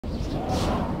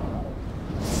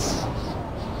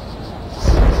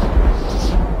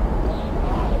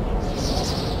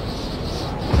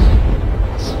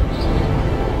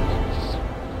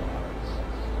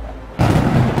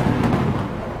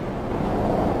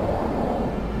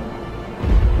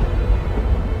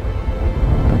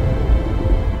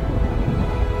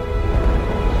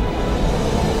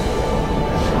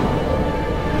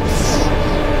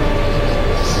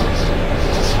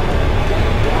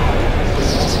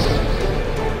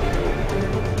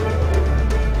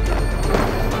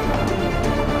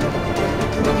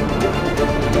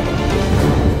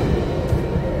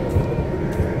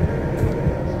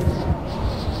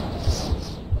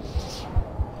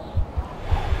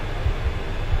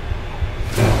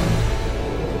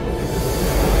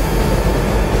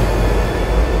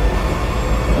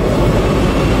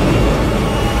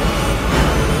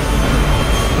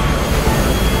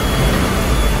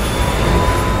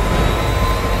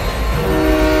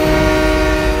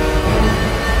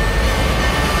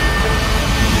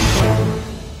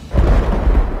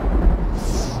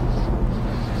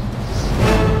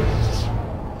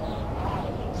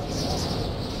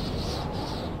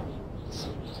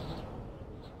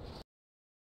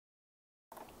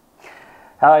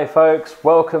Hi folks,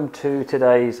 welcome to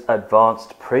today's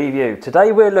advanced preview.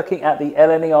 Today we're looking at the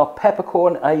LNER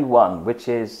Peppercorn A1, which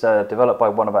is developed by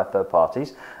one of our third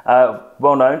parties,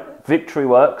 well known, Victory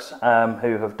Works,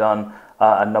 who have done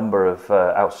a number of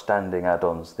outstanding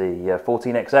add-ons, the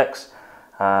 14XX,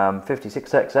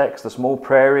 56XX, the Small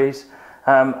Prairies,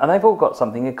 and they've all got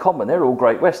something in common. They're all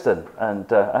Great Western,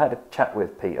 and I had a chat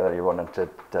with Pete earlier on and said,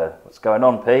 what's going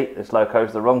on, Pete? This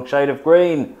Loco's the wrong shade of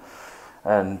green.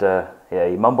 And yeah,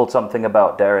 he mumbled something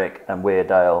about Derek and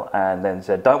Weardale, and then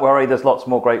said, "Don't worry, there's lots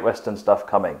more Great Western stuff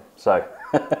coming." So,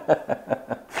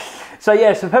 so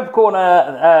yes, the Peppercorn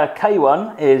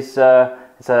K1 is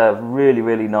it's a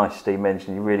really nice steam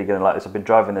engine. You're really going to like this. I've been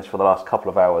driving this for the last couple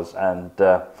of hours, and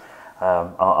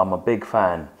I'm a big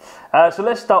fan. So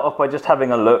let's start off by just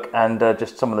having a look and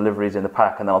just some of the liveries in the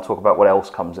pack, and then I'll talk about what else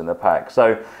comes in the pack.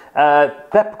 So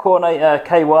Peppercorn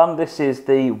K1, this is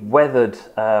the weathered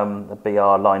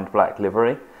BR lined black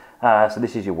livery. So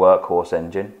this is your workhorse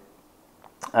engine.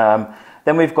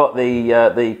 Then we've got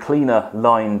the cleaner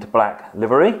lined black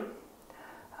livery.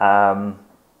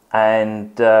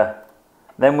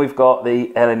 Then we've got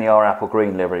the LNER apple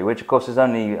green livery, which of course is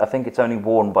only, I think it's only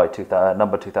worn by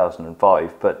number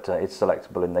 2005, but it's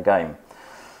selectable in the game.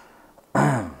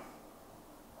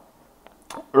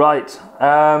 Right,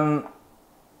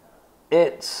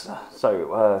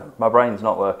 my brain's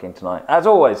not working tonight. As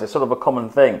always, it's sort of a common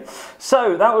thing.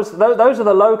 So those are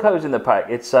the Locos in the pack.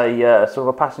 It's a sort of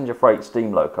a passenger freight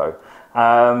steam Loco.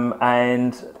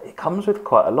 And it comes with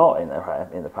quite a lot in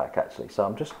the pack actually. So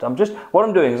what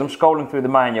I'm doing is I'm scrolling through the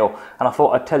manual, and I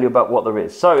thought I'd tell you about what there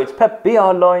is. So it's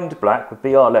BR lined black with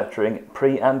BR lettering,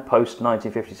 pre and post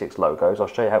 1956 logos. I'll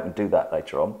show you how to do that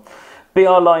later on.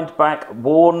 BR lined black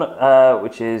worn,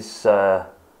 which is that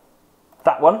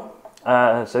one.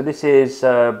 So this is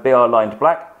BR lined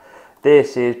black.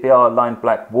 This is BR lined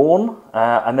black worn,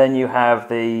 and then you have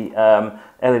the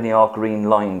LNER green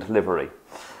lined livery.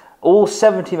 All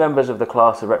 70 members of the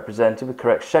class are represented with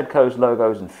correct shed codes,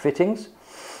 logos and fittings,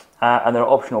 and there are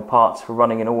optional parts for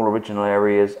running in all original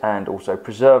areas and also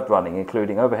preserved running,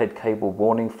 including overhead cable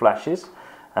warning flashes,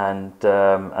 and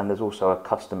there's also a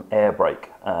custom air brake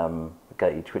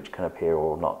gauge which can appear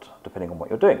or not depending on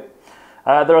what you're doing.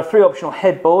 There are 3 optional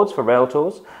headboards for rail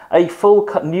tours, a full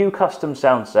new custom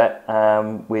sound set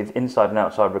with inside and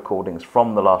outside recordings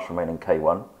from the last remaining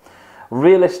K1.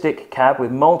 Realistic cab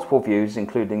with multiple views,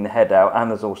 including the head out,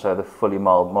 and there's also the fully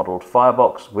modelled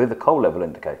firebox with a coal level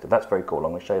indicator. That's very cool.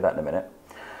 I'm going to show you that in a minute.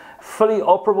 Fully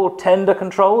operable tender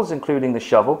controls, including the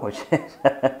shovel, which is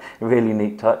a really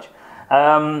neat touch.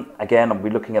 Again, I'll be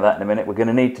looking at that in a minute. We're going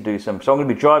to need to do some, so I'm going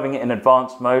to be driving it in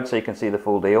advanced mode so you can see the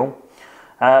full deal.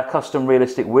 Custom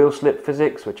realistic wheel slip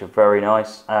physics, which are very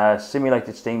nice.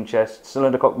 Simulated steam chest,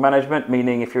 cylinder cock management,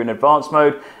 meaning if you're in advanced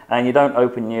mode and you don't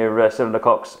open your cylinder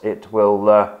cocks, it will,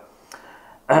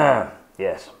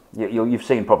 yes, you've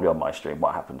seen probably on my stream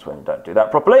what happens when you don't do that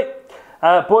properly.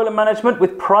 Boiler management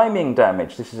with priming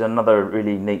damage. This is another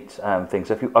really neat thing.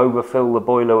 So if you overfill the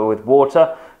boiler with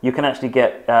water, you can actually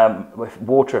get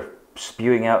water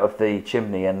spewing out of the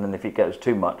chimney, and then if it gets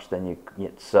too much, then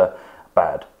it's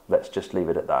bad. Let's just leave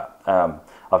it at that.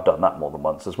 I've done that more than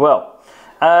once as well.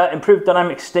 Improved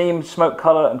dynamic steam, smoke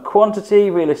colour and quantity,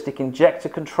 realistic injector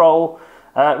control,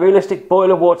 realistic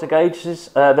boiler water gauges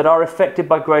that are affected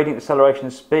by gradient acceleration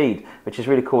and speed, which is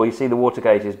really cool. You see the water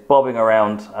gauges bobbing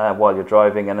around while you're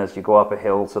driving, and as you go up a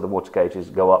hill, so the water gauges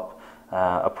go up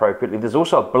appropriately. There's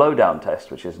also a blowdown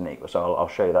test, which is neat, so I'll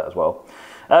show you that as well.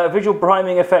 Visual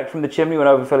priming effect from the chimney when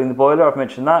overfilling the boiler, I've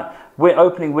mentioned that. We're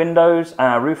opening windows,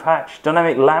 roof hatch,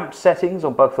 dynamic lamp settings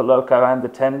on both the Loco and the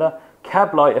tender,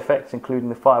 cab light effects including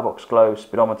the firebox glow,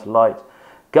 speedometer light,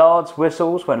 guards,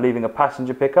 whistles when leaving a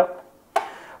passenger pickup.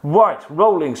 Right,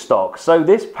 rolling stock. So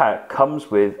this pack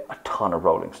comes with a ton of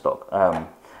rolling stock.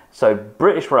 So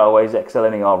British Railways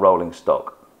XLNER rolling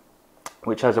stock,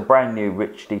 which has a brand new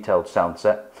rich detailed sound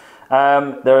set.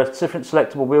 There are different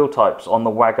selectable wheel types on the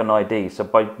wagon ID. So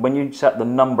when you set the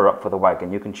number up for the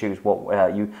wagon, you can choose what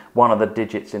one of the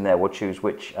digits in there will choose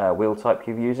which wheel type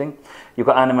you're using. You've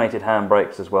got animated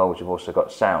handbrakes as well, which have also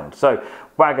got sound. So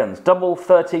wagons, double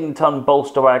 13-ton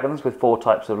bolster wagons with 4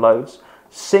 types of loads,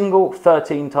 single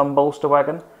 13-ton bolster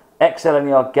wagon,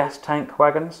 XLNER gas tank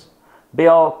wagons,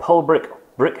 BR pole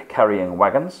brick carrying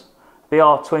wagons,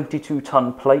 BR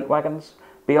 22-ton plate wagons,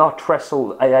 BR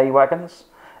trestle AA wagons,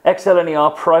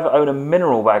 XLNER private owner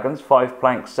mineral wagons, 5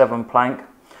 plank, 7 plank,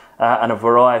 and a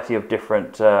variety of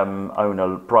different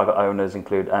private owners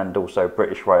include, and also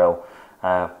British Rail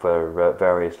for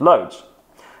various loads.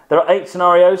 There are 8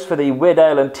 scenarios for the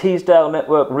Weardale and Teesdale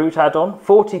network route add-on,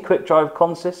 40 quick drive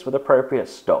consists with appropriate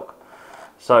stock.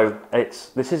 So this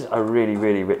is a really,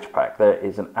 really rich pack. There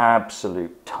is an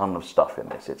absolute ton of stuff in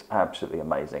this. It's absolutely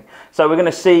amazing. So we're going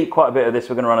to see quite a bit of this.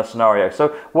 We're going to run a scenario. So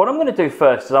what I'm going to do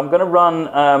first is I'm going to run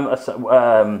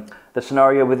the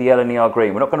scenario with the LNER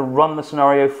green. We're not going to run the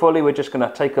scenario fully. We're just going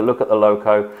to take a look at the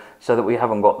Loco so that we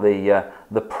haven't got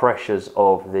the pressures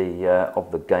of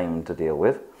the game to deal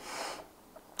with.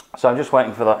 So I'm just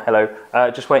waiting for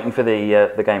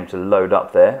the game to load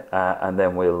up there, and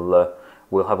then we'll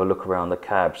have a look around the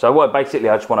cab. So basically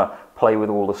I just want to play with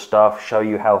all the stuff, show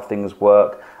you how things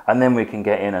work, and then we can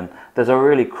get in. And there's a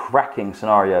really cracking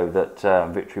scenario that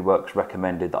VictoryWorks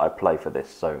recommended that I play for this.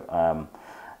 So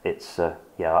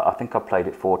yeah, I think I played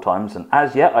it 4 times, and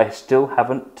as yet I still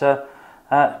haven't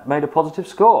made a positive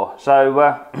score. So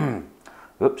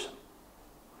oops,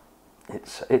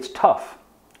 it's tough,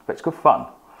 but it's good fun.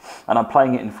 And I'm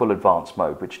playing it in full advanced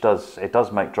mode, which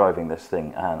does make driving this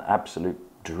thing an absolute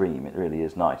dream. It really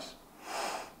is nice.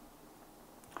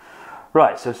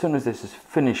 Right, so as soon as this is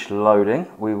finished loading,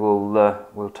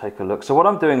 we'll take a look. So what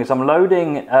I'm doing is I'm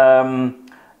loading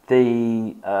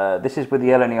this is with the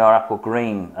LNER Apple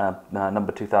Green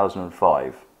number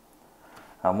 2005.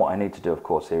 And what I need to do, of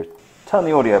course, here is turn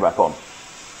the audio back on.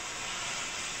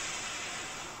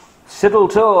 Siddle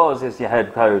Tours is your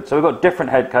head code. So we've got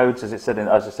different head codes, as I said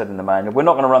in the manual. We're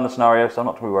not going to run the scenario, so I'm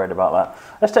not too worried about that.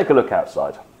 Let's take a look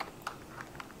outside.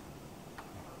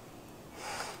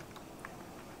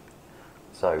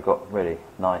 So we've got really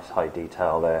nice high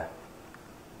detail there.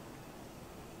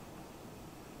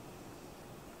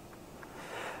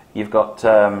 You've got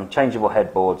changeable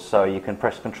headboards, so you can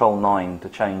press Control 9 to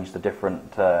change the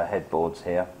different headboards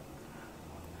here.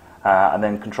 And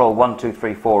then Control 1, 2,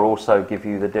 3, 4 also give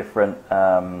you the different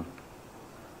the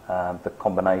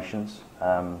combinations.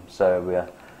 Oops,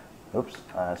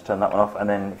 let's turn that one off. And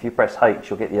then if you press H,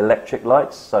 you'll get the electric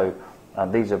lights. So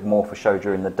these are more for show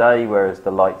during the day, whereas the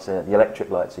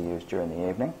electric lights are used during the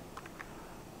evening.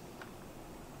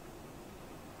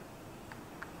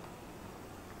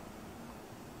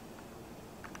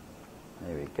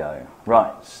 There we go.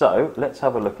 Right, so let's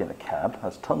have a look in the cab.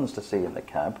 There's tons to see in the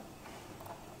cab.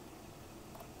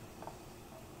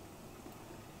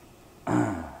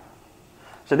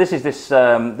 So these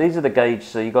are the gauges.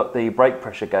 So you've got the brake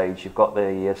pressure gauge, you've got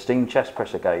the steam chest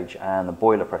pressure gauge, and the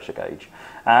boiler pressure gauge.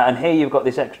 And here you've got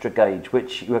this extra gauge,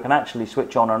 which you can actually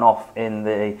switch on and off in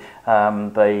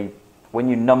when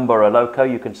you number a Loco,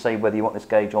 you can say whether you want this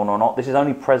gauge on or not. This is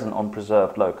only present on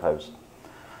preserved Locos.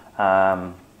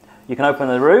 You can open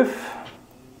the roof.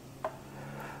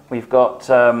 We've got,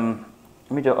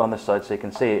 let me do it on this side so you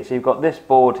can see it. So you've got this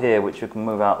board here, which you can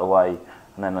move out of the way.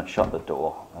 And then I shut the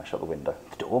door, I shut the window.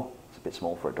 The door? It's a bit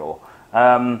small for a door.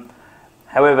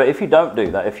 However, if you don't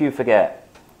do that, if you forget,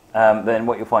 then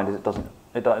what you'll find is it doesn't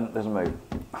move.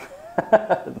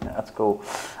 That's cool.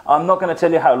 I'm not going to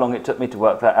tell you how long it took me to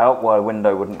work that out, why a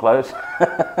window wouldn't close.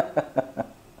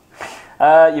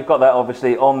 You've got that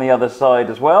obviously on the other side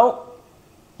as well.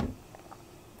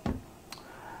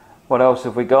 What else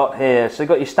have we got here? So you've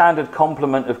got your standard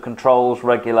complement of controls,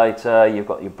 regulator, you've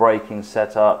got your braking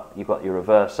setup, you've got your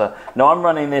reverser. Now I'm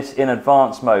running this in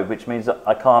advanced mode, which means that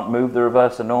I can't move the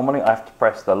reverser normally. I have to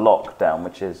press the lock down,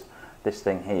 which is this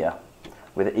thing here,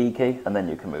 with the E key, and then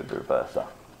you can move the reverser.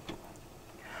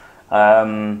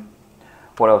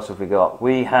 What else have we got?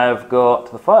 We have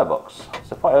got the firebox.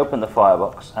 So if I open the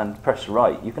firebox and press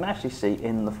right, you can actually see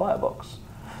in the firebox.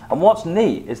 And what's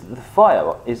neat is that the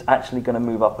fire is actually going to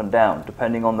move up and down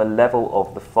depending on the level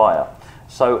of the fire.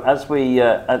 So as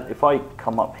if I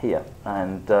come up here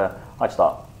and I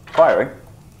start firing,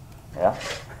 yeah,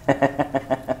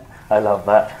 I love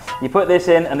that. You put this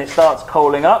in and it starts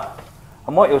coaling up,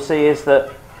 and what you'll see is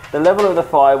that the level of the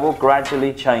fire will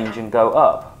gradually change and go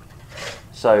up.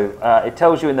 So it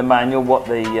tells you in the manual what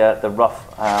the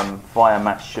rough fire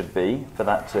mass should be for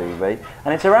that to be,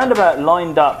 and it's around about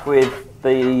lined up with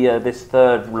this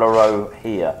third row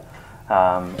here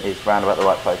is round about the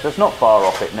right place. So it's not far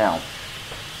off it now.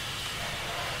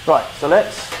 Right, so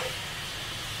let's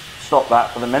stop that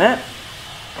for the minute.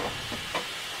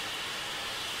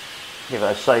 Give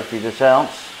it a safety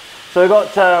dismount. So we've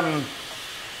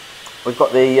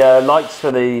got the lights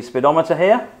for the speedometer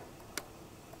here,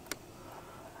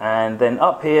 and then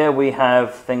up here we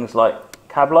have things like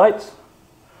cab lights.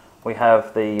 We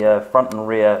have the front and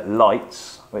rear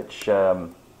lights, which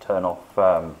turn off.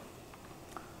 So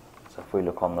if we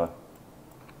look on the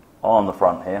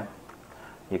front here,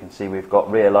 you can see we've got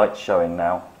rear lights showing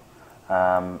now.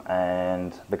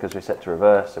 And because we're set to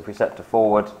reverse, if we set to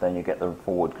forward, then you get the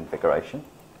forward configuration.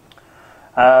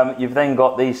 You've then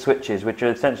got these switches, which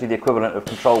are essentially the equivalent of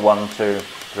control 1, 2,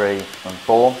 3 and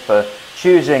 4 for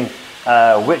choosing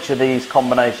which of these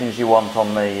combinations you want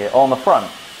on the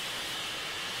front.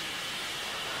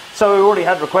 So we already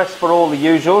had requests for all the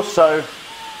usuals, so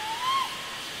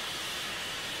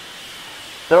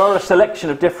there are a selection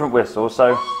of different whistles.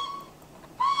 So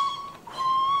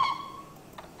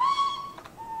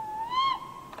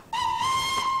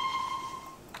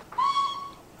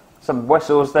some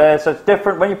whistles there, so it's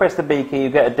different. When you press the B key, you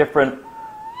get a different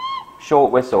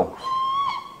short whistle,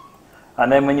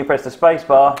 and then when you press the space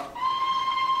bar,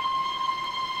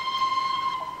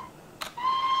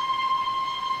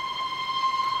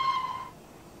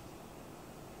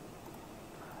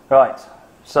 right,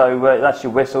 so that's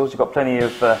your whistles. You've got plenty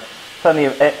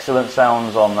of excellent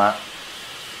sounds on that.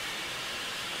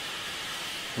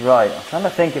 Right, I'm trying to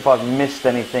think if I've missed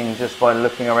anything just by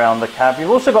looking around the cab.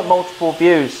 You've also got multiple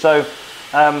views, so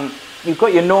you've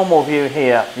got your normal view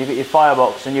here, you've got your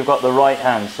firebox, and you've got the right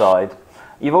hand side.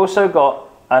 You've also got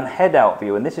an head out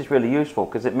view, and this is really useful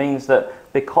because it means that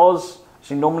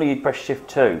so normally you'd press shift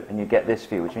 2 and you get this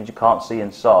view, which means you can't see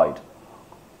inside,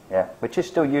 yeah, which is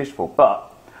still useful, but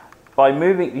by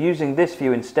using this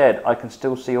view instead, I can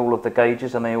still see all of the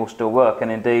gauges and they all still work,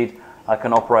 and indeed I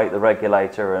can operate the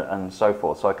regulator and so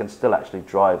forth, so I can still actually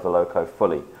drive the Loco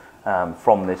fully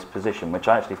from this position, which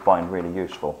I actually find really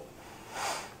useful.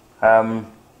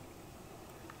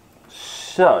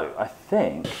 So I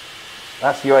think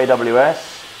that's your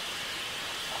AWS.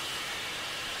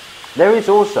 There is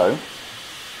also,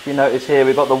 if you notice here,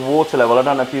 we've got the water level. I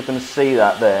don't know if you can see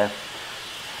that there.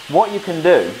 What you can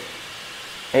do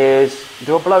is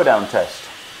do a blowdown test.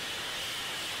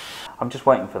 I'm just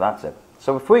waiting for that to.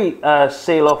 So if we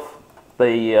seal off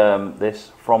the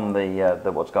this from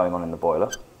the what's going on in the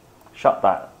boiler, shut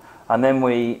that, and then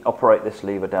we operate this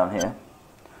lever down here,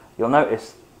 you'll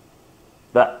notice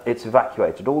that it's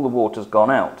evacuated. All the water's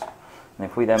gone out. And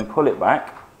if we then pull it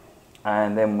back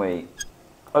and then we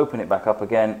open it back up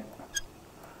again,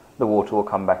 the water will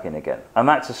come back in again. And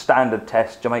that's a standard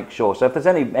test to make sure. So if there's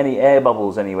any air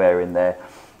bubbles anywhere in there,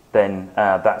 then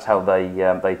that's how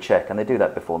they check, and they do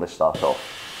that before they start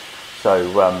off.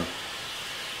 So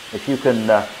if you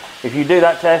do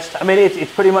that test, I mean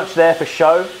it's pretty much there for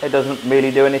show. It doesn't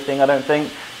really do anything, I don't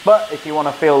think. But if you want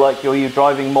to feel like you're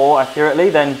driving more accurately,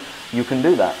 then you can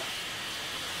do that.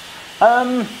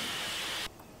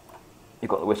 You've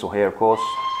got the whistle here, of course.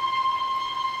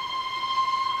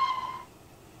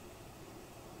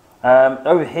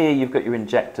 Over here you've got your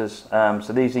injectors.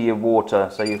 So these are your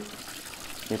water. So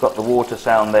you've got the water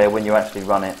sound there when you actually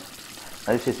run it.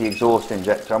 Now this is the exhaust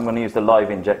injector. I'm going to use the live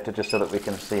injector just so that we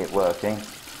can see it working.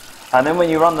 And then when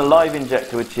you run the live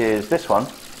injector, which is this one,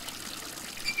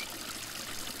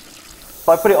 if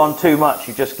I put it on too much,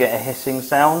 you just get a hissing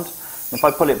sound. If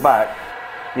I pull it back,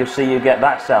 you'll see you get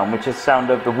that sound, which is the sound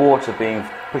of the water being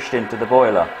pushed into the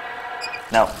boiler.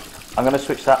 Now, I'm going to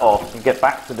switch that off and get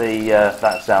back to the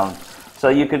that sound. So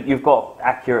you've got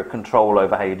accurate control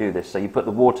over how you do this. So you put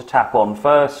the water tap on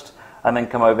first, and then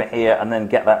come over here, and then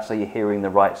get that so you're hearing the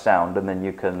right sound, and then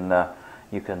you can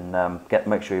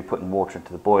make sure you're putting water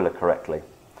into the boiler correctly.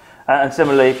 And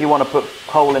similarly, if you want to put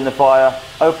coal in the fire,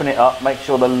 open it up, make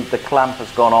sure the clamp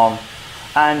has gone on,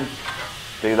 and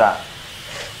do that.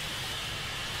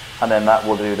 And then that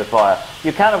will do the fire.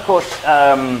 You can, of course,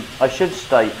 I should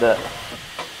state that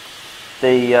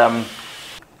the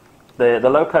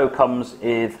Loco comes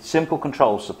with simple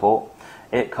control support.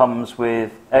 It comes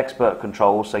with expert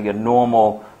controls, so your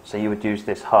normal, so you would use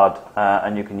this HUD,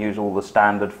 and you can use all the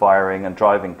standard firing and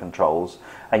driving controls,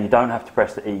 and you don't have to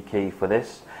press the E key for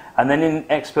this. And then in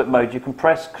expert mode, you can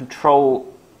press Control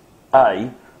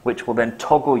A, which will then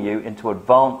toggle you into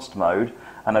advanced mode.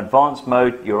 And advanced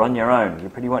mode, you're on your own. You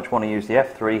pretty much want to use the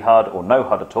F3 HUD or no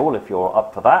HUD at all if you're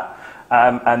up for that.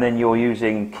 And then you're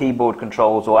using keyboard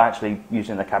controls or actually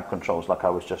using the cab controls like I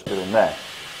was just doing there.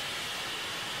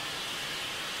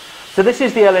 So this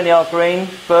is the LNER green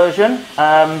version.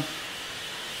 I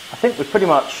think we've pretty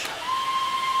much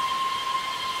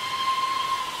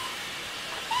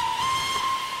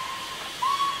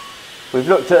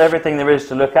looked at everything there is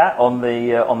to look at on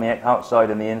the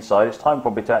outside and the inside. It's time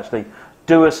probably to actually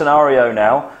do a scenario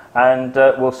now, and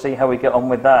we'll see how we get on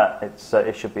with that.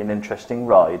 It should be an interesting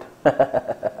ride.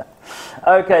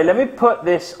 Okay, let me put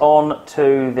this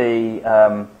onto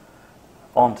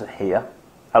here.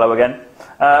 Hello again.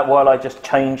 While I just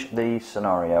change the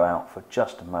scenario out for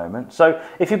just a moment. So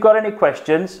if you've got any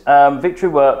questions, Victory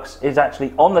Works is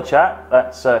actually on the chat.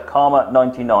 That's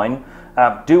Karma99.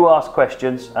 Do ask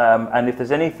questions, and if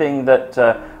there's anything that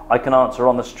I can answer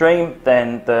on the stream,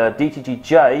 then the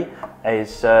DTGJ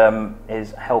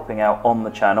is helping out on the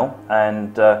channel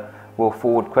and will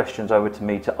forward questions over to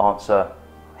me to answer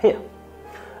here.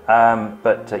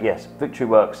 Yes, Victory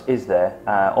Works is there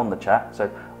on the chat. So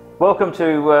welcome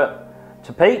to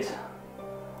Pete.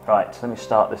 Right, let me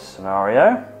start this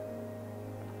scenario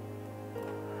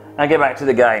and get back to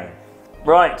the game.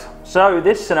 Right, so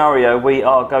this scenario we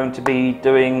are going to be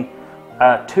doing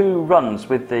 2 runs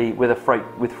with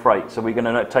freight. So we're going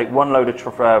to take one load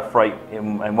of freight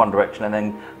in one direction and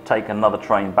then take another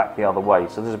train back the other way.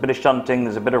 So there's a bit of shunting,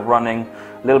 there's a bit of running,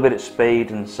 a little bit of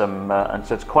speed, and so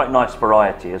it's quite nice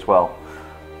variety as well.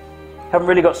 Haven't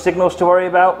really got signals to worry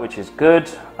about, which is good,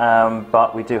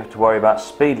 but we do have to worry about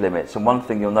speed limits. And one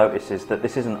thing you'll notice is that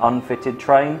this is an unfitted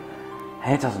train.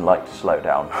 It doesn't like to slow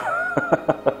down.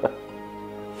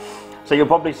 So you'll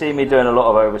probably see me doing a lot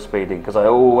of overspeeding because I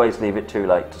always leave it too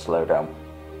late to slow down.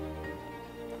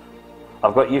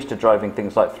 I've got used to driving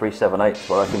things like 378s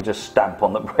where I can just stamp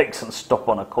on the brakes and stop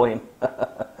on a coin.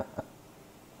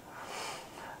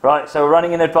 Right, so we're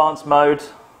running in advanced mode.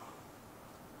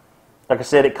 Like I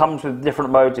said, it comes with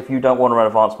different modes. If you don't want to run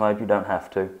advanced mode, you don't have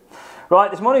to. Right,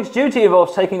 this morning's duty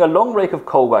involves taking a long rake of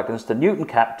coal wagons to Newton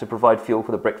Cap to provide fuel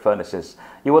for the brick furnaces.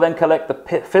 You will then collect the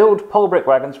filled pole brick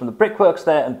wagons from the brickworks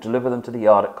there and deliver them to the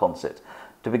yard at Consett.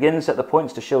 To begin, set the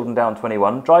points to Shildon Down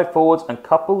 21, drive forwards and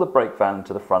couple the brake van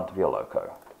to the front of your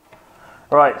loco.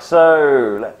 Right,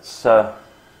 so let's start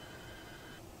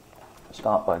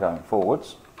by going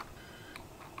forwards.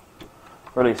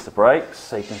 Release the brakes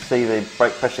so you can see the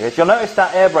brake pressure gauge. You'll notice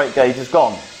that air brake gauge is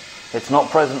gone. It's not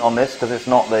present on this because it's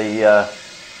not the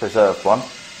preserved one.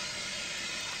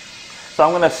 So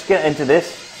I'm going to get into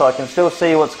this so I can still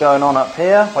see what's going on up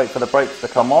here. Wait for the brakes to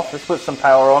come off. Let's put some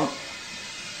power on.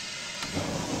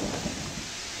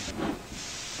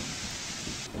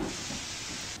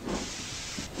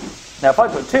 Now if I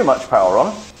put too much power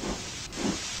on,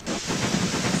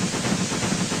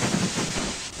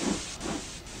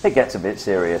 it gets a bit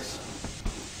serious.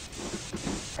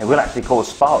 It will actually cause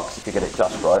sparks if you get it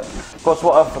just right. Of course,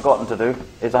 what I've forgotten to do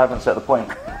is I haven't set the point.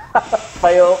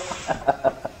 Fail.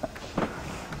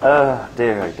 Oh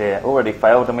dear, already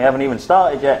failed and we haven't even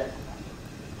started yet.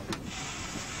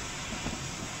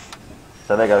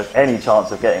 So there goes any chance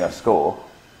of getting a score.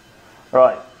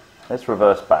 Right, let's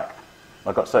reverse back.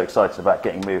 I got so excited about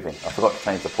getting moving, I forgot to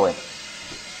change the point.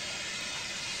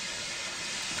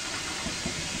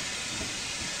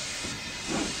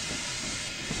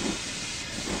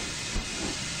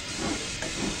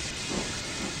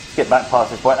 Get back past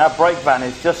this point. Our brake van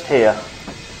is just here.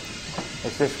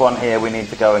 It's this one here we need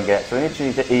to go and get. So we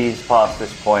need to ease past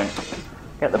this point,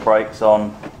 get the brakes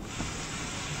on,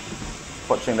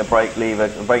 watching the brake lever,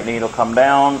 the brake needle come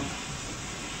down,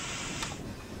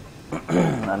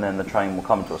 and then the train will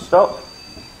come to a stop.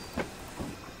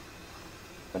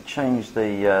 We'll change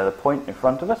the point in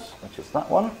front of us, which is that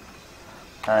one,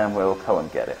 and we'll go and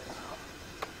get it.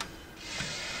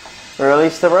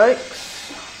 Release the brakes.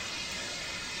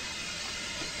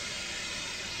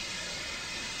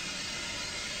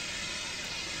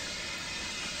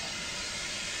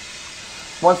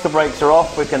 Once the brakes are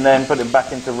off, we can then put it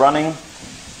back into running. I'm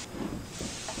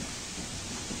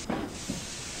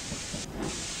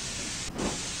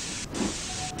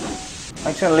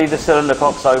just going to leave the cylinder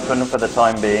cocks open for the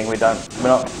time being. We're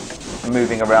not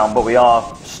moving around, but we are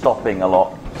stopping a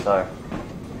lot. So.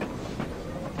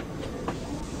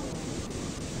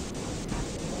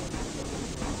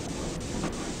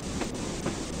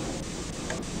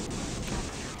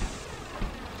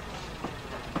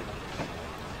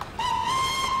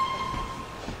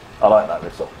 I like that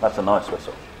whistle. That's a nice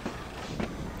whistle.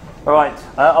 All right,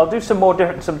 I'll do some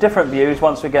different views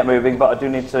once we get moving, but I do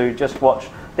need to just watch.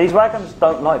 These wagons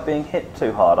don't like being hit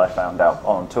too hard, I found out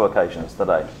on 2 occasions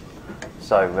today.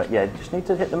 So yeah, just need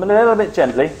to hit them a little bit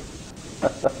gently.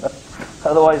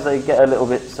 Otherwise they get a little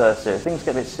bit serious. Things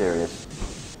get a bit serious.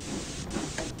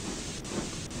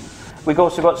 We've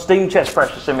also got steam chest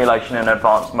pressure simulation in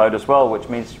advanced mode as well, which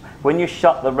means when you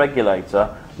shut the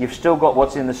regulator, you've still got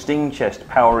what's in the steam chest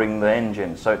powering the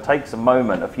engine. So it takes a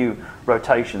moment, a few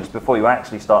rotations before you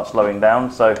actually start slowing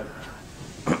down. So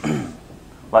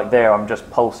like there, I'm just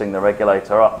pulsing the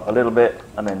regulator up a little bit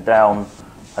and then down,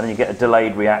 and then you get a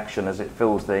delayed reaction as it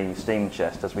fills the steam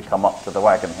chest as we come up to the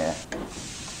wagon here.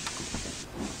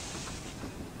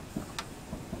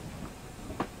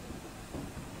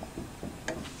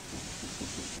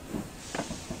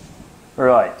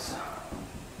 Right.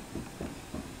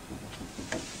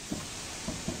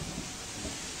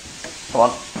 Come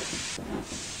on.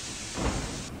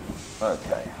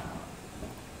 Okay.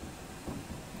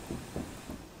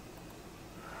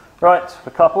 Right,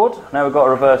 we're coupled. Now we've got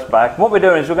a reverse back. What we're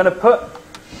doing is we're going to put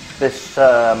this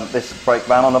this brake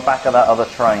van on the back of that other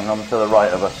train on to the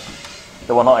right of us.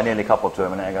 The one that I nearly coupled to a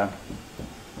minute ago.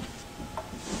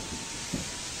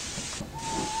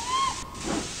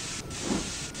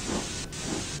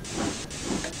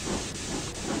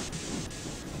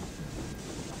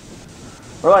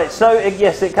 Right, so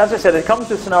yes, as I said, it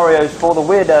comes with scenarios for the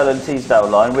Weardale and Teesdale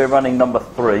line. We're running number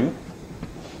 3.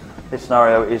 This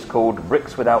scenario is called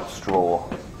Bricks Without Straw.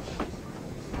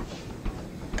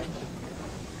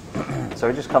 So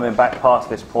we're just coming back past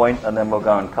this point, and then we'll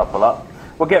go and couple up.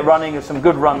 We'll get running some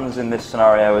good runs in this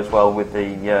scenario as well with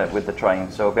the train,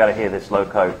 so we'll be able to hear this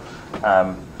Loco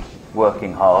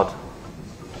working hard.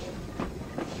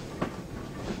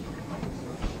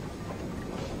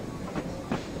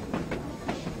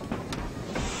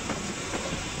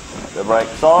 The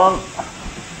brakes on.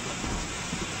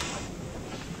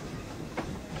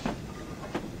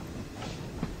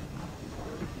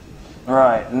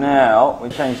 Right, now we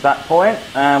change that point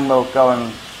and we'll go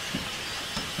and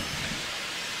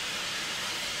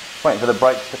wait for the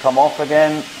brakes to come off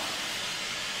again.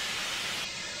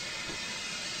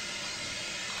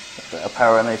 A bit of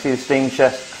power in there. You see the steam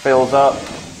chest fills up.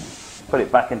 Put it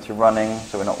back into running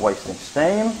so we're not wasting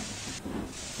steam.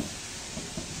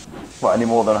 Well, any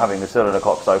more than having the cylinder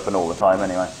cocks open all the time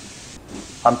anyway.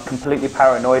 I'm completely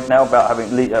paranoid now about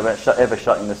ever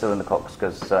shutting the cylinder cocks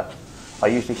because I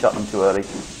usually shut them too early,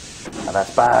 and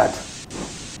that's bad.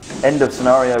 End of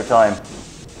scenario time.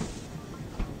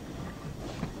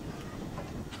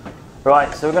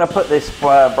 Right, so we're going to put this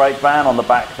brake van on the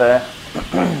back there.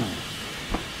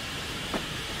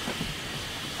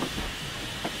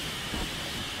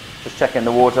 Just checking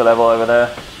the water level over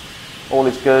there. All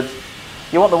is good.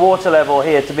 You want the water level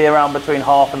here to be around between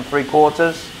 1/2 and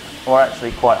 3/4. We're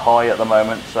actually quite high at the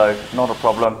moment, so not a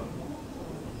problem.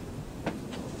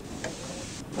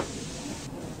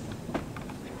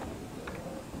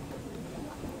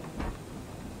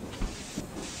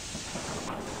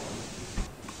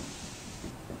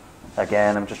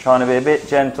 Again, I'm just trying to be a bit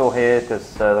gentle here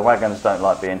because the wagons don't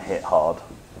like being hit hard.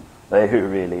 They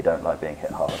really don't like being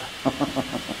hit hard.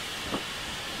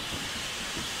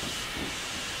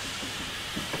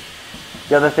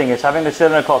 The other thing is having the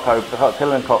cylinder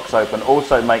cocks open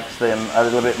also makes them a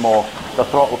little bit more, the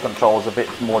throttle controls a bit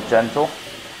more gentle.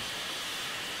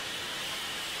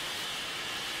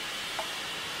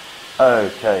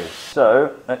 Okay,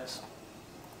 so let's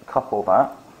couple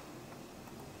that.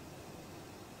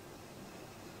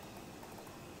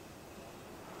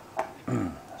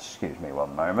 Excuse me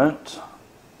one moment.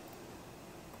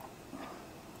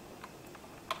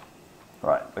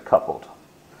 Right, we're coupled.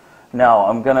 Now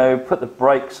I'm going to put the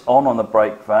brakes on the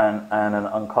brake van and then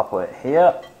uncouple it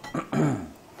here.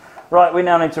 Right, we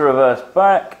now need to reverse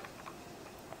back.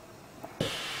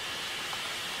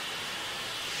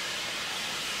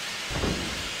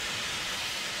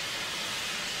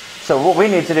 So what we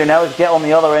need to do now is get on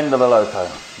the other end of the Loco,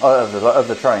 of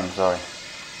the train, sorry.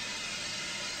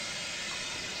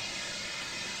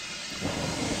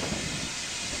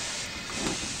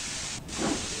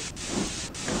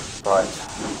 Right.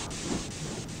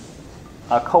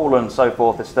 Our coal and so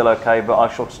forth is still okay, but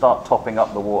I shall start topping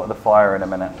up the fire in a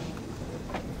minute.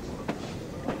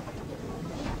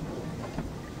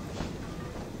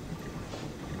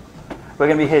 We're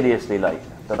going to be hideously late,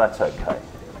 but that's okay.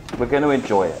 We're going to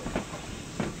enjoy it.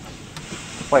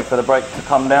 Wait for the brake to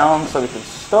come down so we can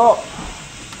stop.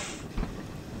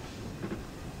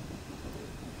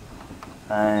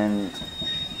 And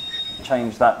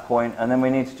change that point, and then we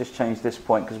need to just change this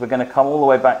point because we're going to come all the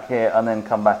way back here and then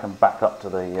come back and back up to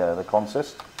the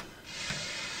consist.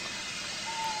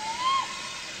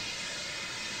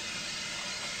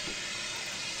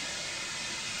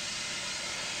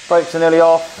 Brakes are nearly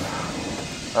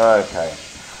off. Okay,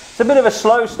 it's a bit of a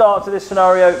slow start to this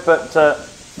scenario, but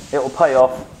it will pay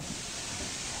off.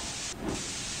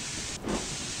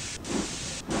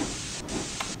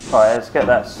 Right, let's get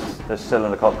the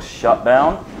cylinder cocks shut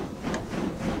down.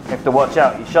 You have to watch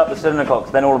out. You shut the cylinder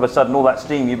cocks, then all of a sudden all that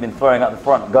steam you've been throwing out the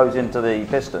front goes into the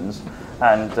pistons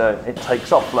and it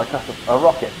takes off like a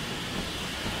rocket.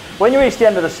 When you reach the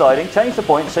end of the siding, change the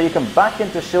point so you can back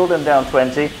into Shildon down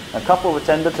 20 and couple the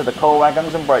tender to the coal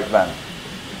wagons and brake van.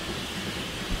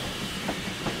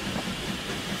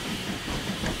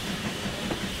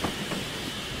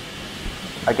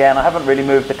 Again, I haven't really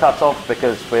moved the cut-off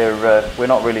because we're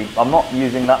not really. I'm not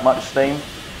using that much steam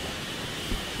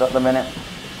at the minute.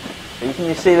 But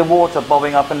you see the water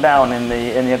bobbing up and down in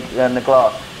the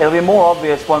glass. It'll be more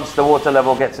obvious once the water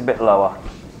level gets a bit lower.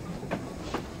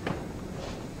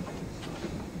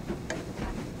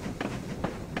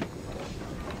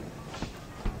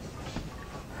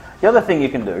 The other thing you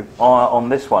can do on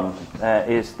this one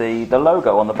is the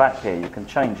logo on the back here. You can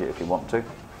change it if you want to.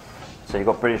 So you've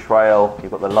got British Rail,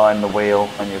 you've got the line, the wheel,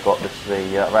 and you've got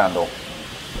the roundel.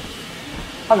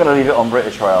 I'm going to leave it on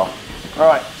British Rail.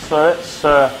 Alright, so let's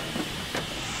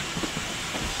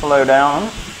slow down.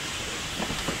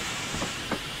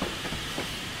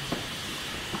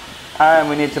 And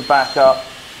we need to back up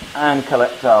and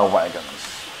collect our wagons.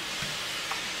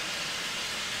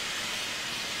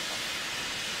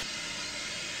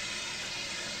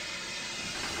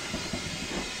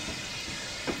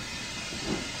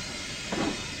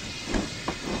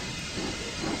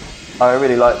 I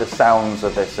really like the sounds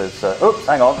of this as... oops,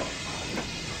 hang on.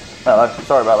 Hello,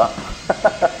 sorry about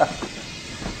that.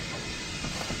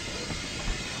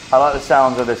 I like the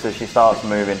sounds of this as she starts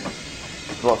moving.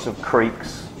 Lots of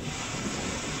creaks.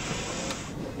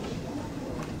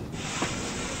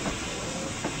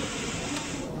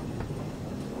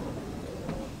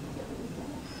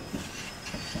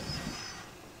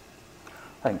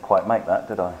 I didn't quite make that,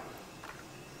 did I?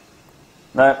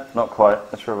 No, not quite.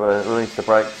 Let's release the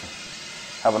brakes.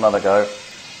 Have another go.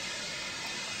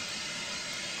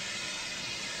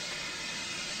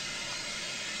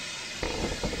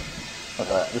 Look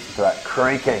at that. Listen to that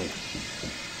creaking.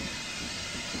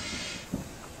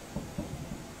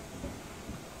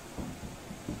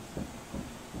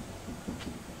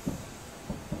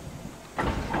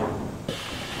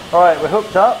 Alright, we're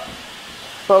hooked up.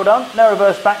 Well done. Now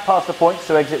reverse back past the points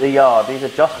to exit the yard. These are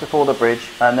just before the bridge,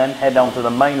 and then head onto the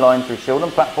main line through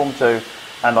Shildon Platform 2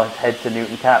 and head to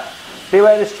Newton Cap.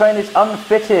 Beware, this train is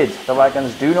unfitted. The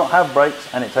wagons do not have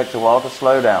brakes and it takes a while to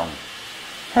slow down.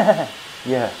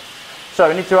 Yeah. So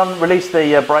we need to release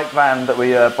the brake van that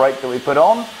we put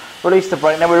on. Release the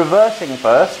brake. Now we're reversing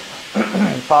first.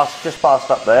 Just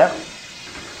past up there.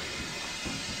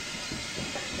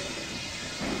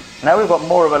 Now we've got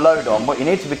more of a load on. What you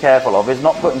need to be careful of is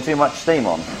not putting too much steam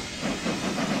on.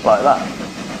 Like that.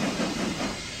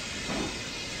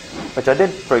 Which I did,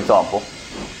 for example.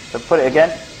 So put it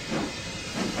again.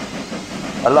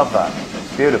 I love that.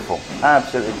 It's beautiful.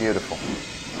 Absolutely beautiful.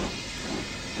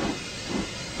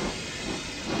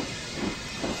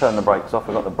 Turn the brakes off.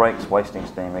 We've got the brakes wasting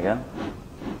steam again.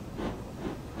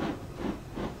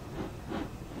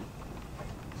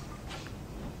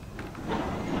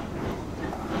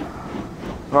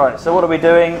 Right, so what are we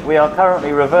doing? We are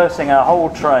currently reversing our whole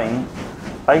train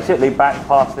basically back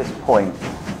past this point.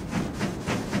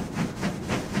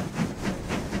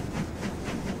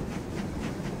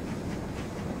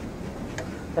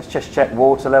 Let's just check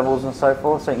water levels and so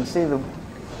forth. So you can see the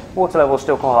water level is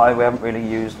still quite high. We haven't really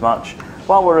used much.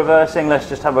 While we're reversing, let's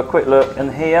just have a quick look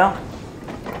in here.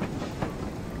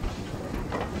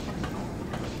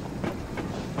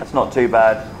 That's not too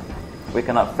bad. We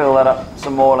can fill that up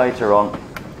some more later on.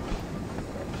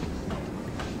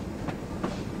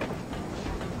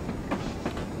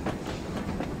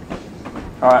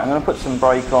 Alright, I'm going to put some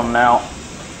brake on now.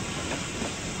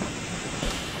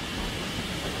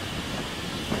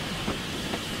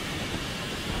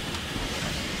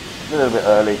 A little bit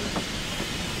early. I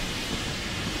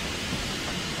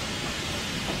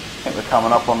think we're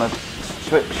coming up on the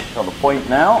switch, on the point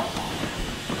now.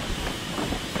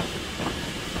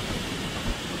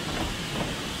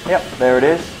 Yep, there it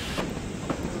is.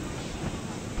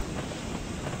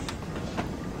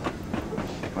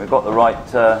 We've got the right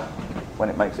when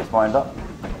it makes its mind up.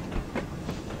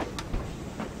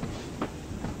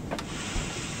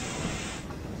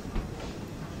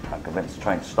 Can't convince the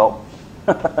train to stop.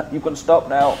 You can stop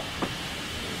now.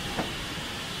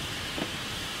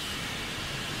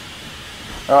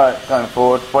 Alright, going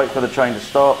forward. Wait for the train to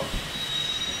stop.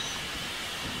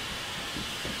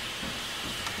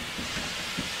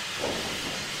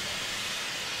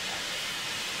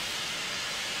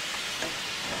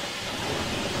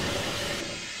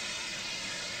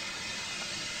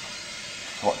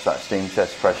 Watch that steam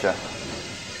chest pressure.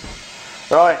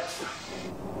 Right.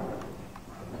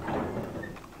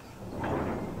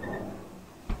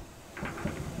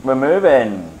 We're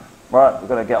moving. Right, we've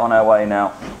got to get on our way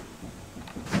now.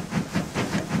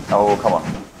 Oh, come on.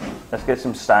 Let's get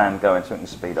some stand going so we can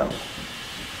speed up.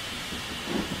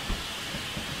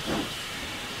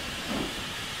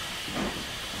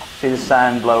 See the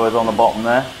sand blowers on the bottom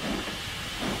there?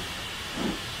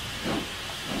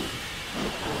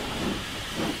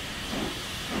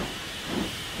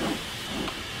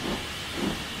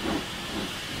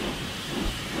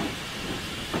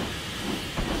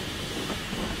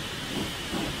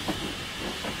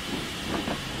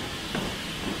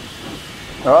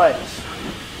 Alright,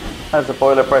 how's the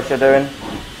boiler pressure doing?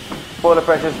 Boiler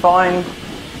pressure's fine,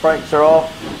 brakes are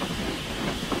off.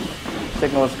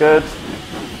 signal's good.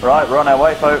 Right, we're on our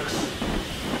way, folks.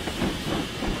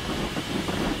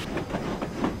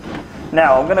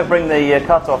 Now I'm going to bring the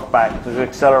cutoff back to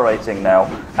accelerating now,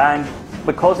 and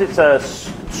because it's a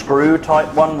screw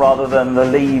type one rather than the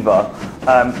lever,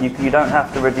 you don't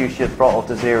have to reduce your throttle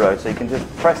to 0, so you can just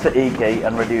press the E key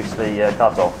and reduce the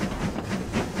cutoff.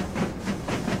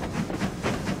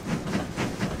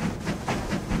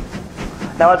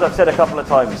 Now, as I've said a couple of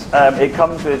times, it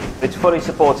comes with, it's fully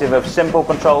supportive of simple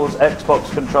controls,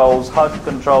 Xbox controls, HUD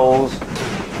controls,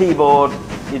 keyboard.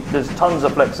 There's tons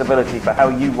of flexibility for how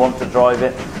you want to drive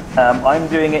it. I'm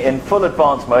doing it in full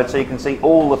advanced mode so you can see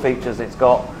all the features it's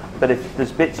got, but if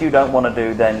there's bits you don't want to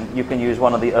do, then you can use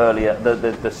one of the earlier,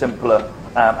 the simpler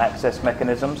access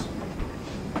mechanisms.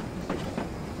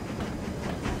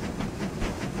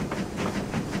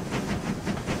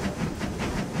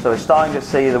 So we're starting to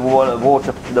see the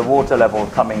water level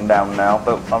coming down now,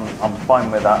 but I'm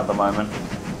fine with that at the moment.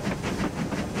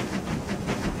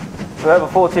 So we have a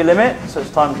 40 limit, so it's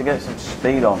time to get some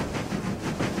speed on.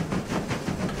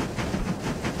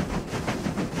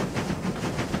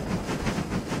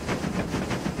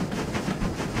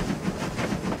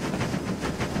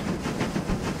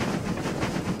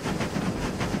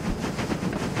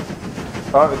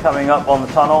 Alright, we're coming up on the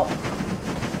tunnel.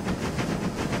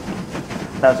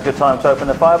 Now's a good time to open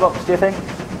the firebox, do you think?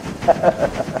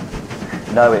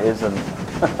 No, it isn't.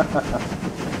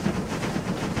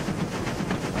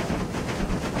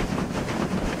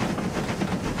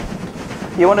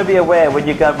 You want to be aware when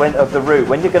you go of the route.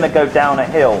 When you're going to go down a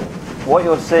hill, what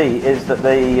you'll see is that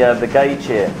the gauge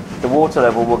here, the water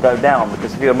level will go down,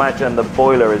 because if you imagine the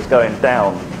boiler is going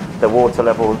down, the water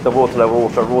level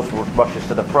also rushes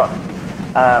to the front.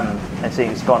 And see,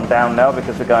 it's gone down now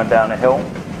because we're going down a hill.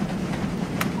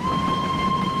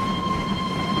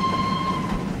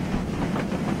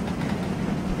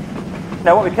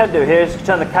 Now what we can do here is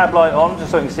turn the cab light on,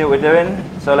 just so we can see what we're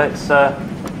doing. So let's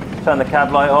turn the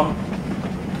cab light on.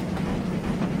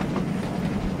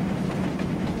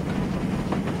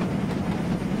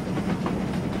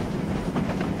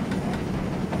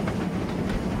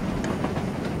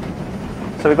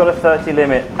 So we've got a 30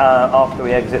 limit after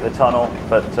we exit the tunnel,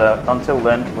 but until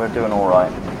then we're doing all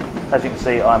right. As you can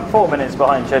see, I'm 4 minutes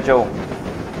behind schedule,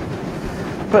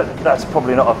 but that's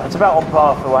probably not, it's about on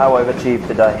par for how I've achieved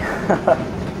today.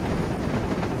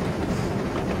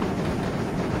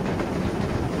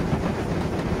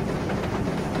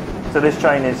 So this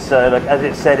train is, like, as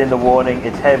it said in the warning,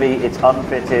 it's heavy, it's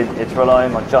unfitted, it's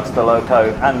relying on just the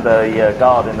loco and the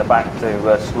guard in the back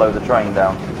to slow the train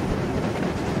down.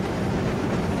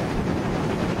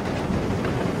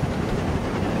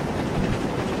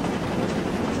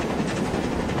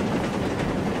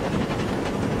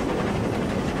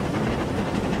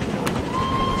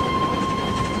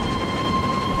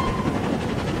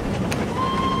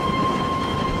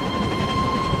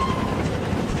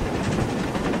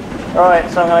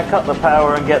 Alright, so I'm going to cut the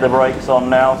power and get the brakes on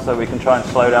now so we can try and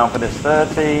slow down for this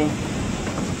 30.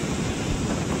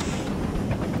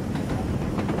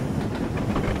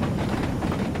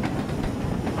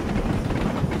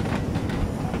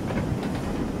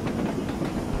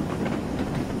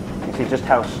 You see just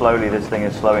how slowly this thing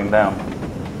is slowing down.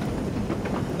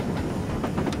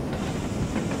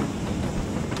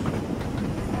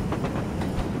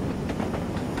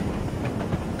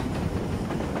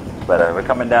 Better. We're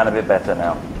coming down a bit better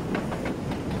now.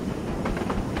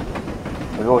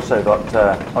 We've also got,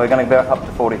 we're going to go up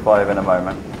to 45 in a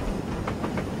moment.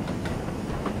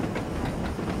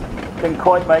 Didn't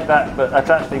quite make that, but that's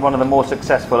actually one of the more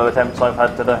successful attempts I've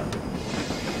had today.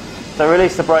 So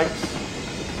release the brakes.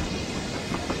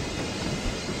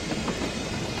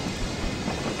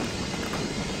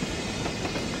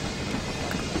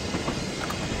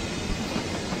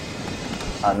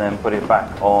 And then put it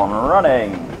back on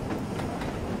running.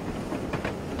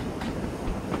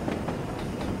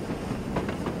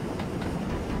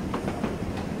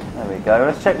 Go.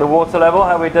 Let's check the water level.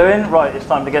 How are we doing? Right, it's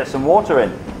time to get some water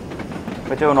in.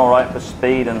 We're doing all right for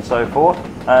speed and so forth.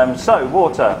 So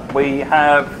water, we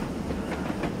have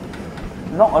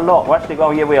not a lot. Well, actually,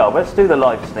 well, yeah, we are. Let's do the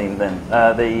live steam then.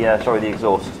 Sorry, the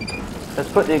exhaust. Let's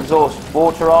put the exhaust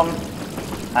water on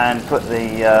and put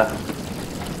the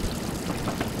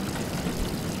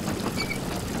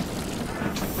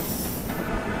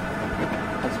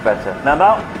that's better.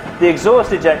 Now the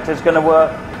exhaust ejector is going to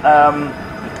work.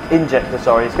 Injector,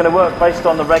 sorry, it's going to work based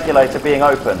on the regulator being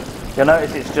open. You'll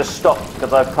notice it's just stopped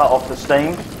because I've cut off the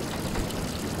steam.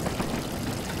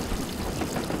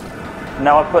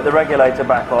 Now I've put the regulator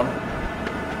back on.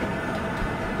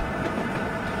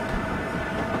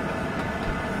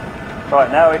 Right,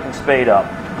 now we can speed up.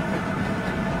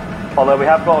 Although we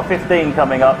have got a 15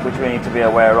 coming up, which we need to be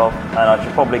aware of, and I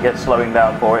should probably get slowing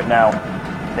down for it now,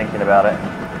 thinking about it.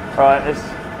 Right,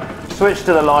 let's switch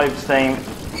to the live steam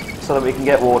so that we can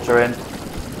get water in.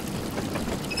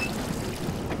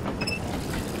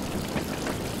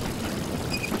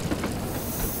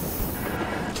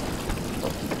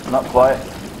 Not quite.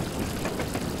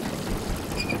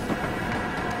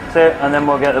 That's it, and then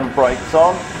we'll get the brakes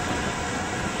on.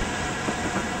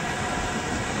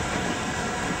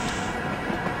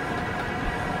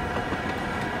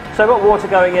 So I've got water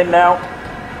going in now.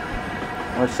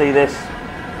 We'll see this.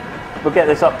 We'll get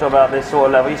this up to about this sort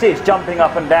of level. You see it's jumping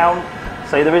up and down,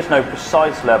 so there is no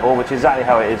precise level, which is exactly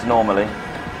how it is normally.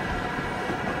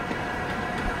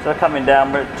 So coming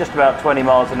down, we're at just about 20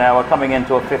 miles an hour, coming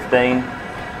into a 15.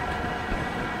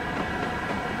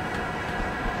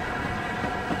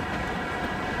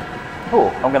 Oh,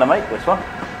 I'm going to make this one.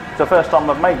 It's the first time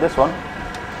I've made this one.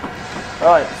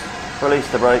 Right, release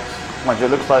the brakes. Mind you,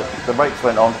 it looks like the brakes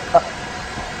went on.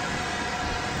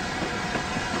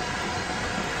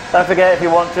 Don't forget, if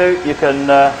you want to, you can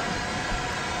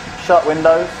shut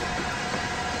windows.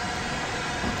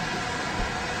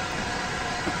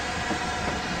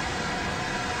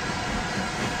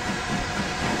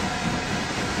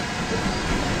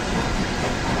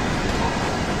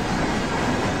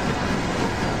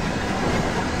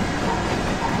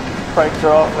 Brakes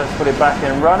are off, let's put it back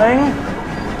in running.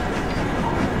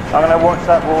 I'm going to watch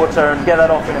that water and get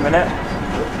that off in a minute.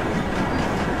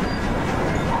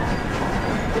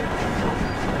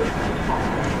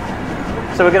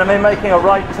 So we're going to be making a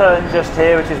right turn just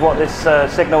here, which is what this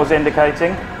signal is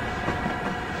indicating.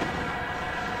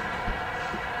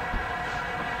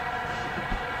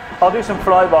 I'll do some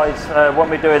flybys when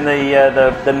we're doing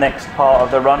the next part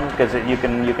of the run, because you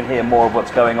can hear more of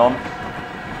what's going on.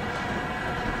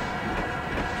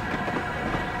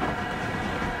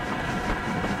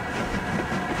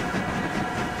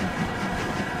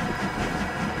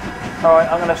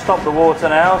 Alright, I'm going to stop the water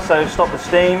now, so stop the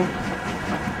steam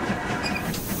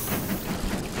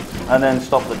and then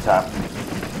stop the tap.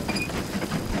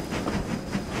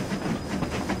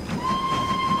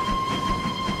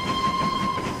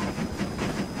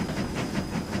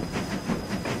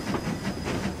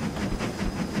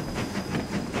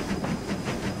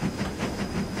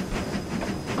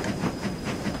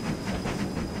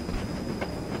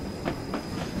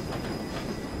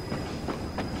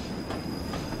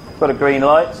 Got a green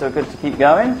light, so good to keep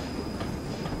going.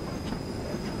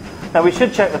 Now we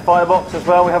should check the firebox as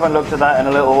well. We haven't looked at that in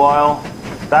a little while.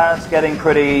 That's getting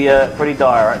pretty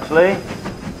dire actually.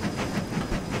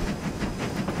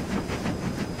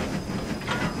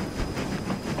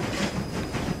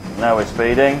 Now we're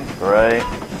speeding. Great.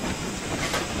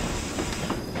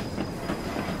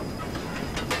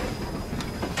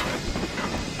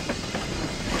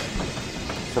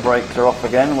 The brakes are off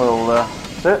again. We'll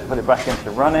put it back into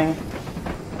running.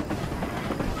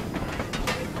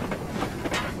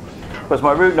 Because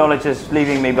my route knowledge is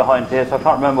leaving me behind here, so I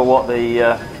can't remember what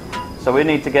the... so we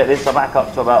need to get this back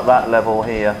up to about that level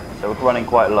here. So we're running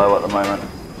quite low at the moment.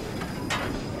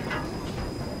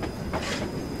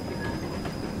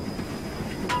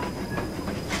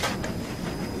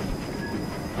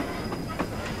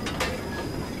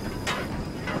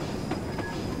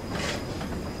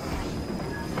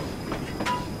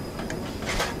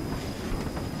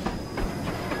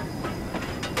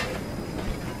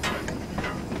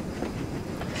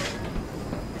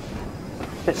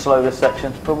 Bit slow this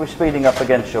section, but we're speeding up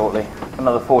again shortly.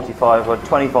 Another 45 or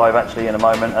 25 actually in a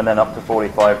moment, and then up to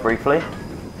 45 briefly.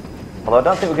 Although I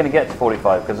don't think we're going to get to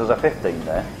 45 because there's a 15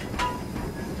 there.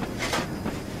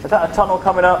 Is that a tunnel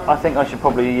coming up? I think I should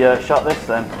probably shut this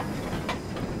then.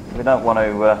 We don't want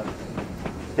to...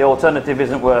 the alternative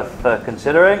isn't worth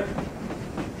considering.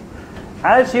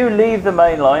 As you leave the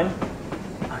main line,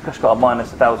 I've just got a minus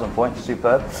 1,000 points,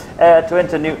 superb. To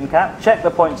enter Newton Cap, check the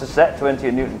points are set to enter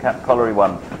your Newton Cap Colliery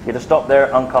 1. You're to stop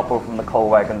there, uncouple from the coal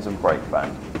wagons and brake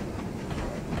van.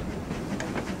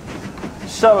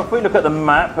 So if we look at the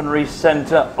map and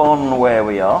recenter on where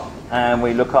we are, and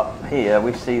we look up here,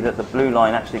 we see that the blue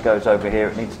line actually goes over here.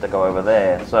 It needs to go over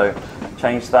there. So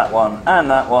change that one,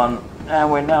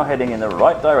 and we're now heading in the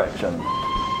right direction.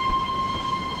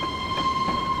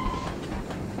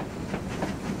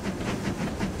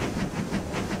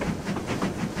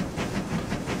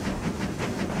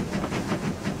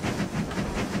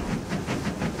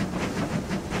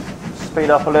 Speed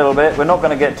up a little bit. We're not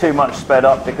going to get too much sped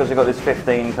up because we've got this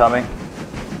 15 coming.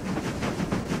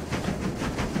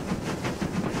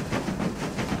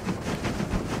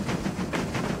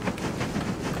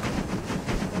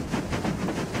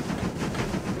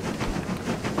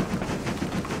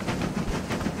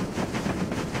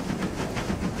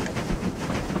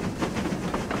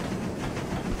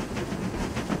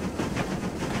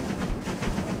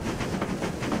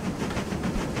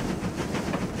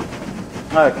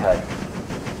 Okay.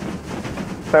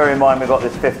 Bear in mind we've got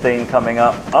this 15 coming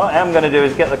up. What I am going to do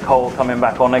is get the coal coming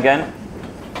back on again.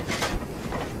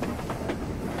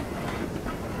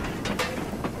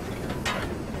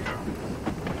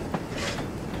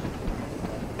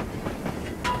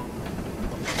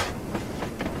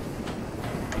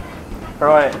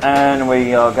 Right, and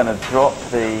we are going to drop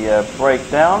the brake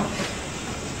down.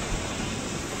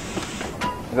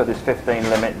 We've got this 15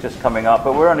 limit just coming up,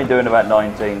 but we're only doing about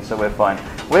 19, so we're fine.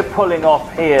 We're pulling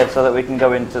off here so that we can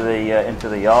go into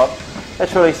the yard.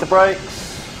 Let's release the brakes.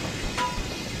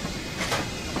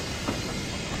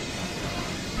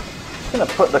 Just going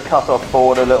to put the cutoff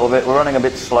forward a little bit. We're running a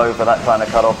bit slow for that kind of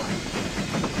cutoff.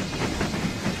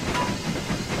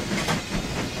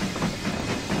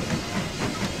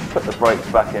 Put the brakes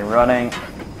back in running.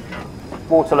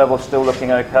 Water level still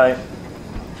looking okay.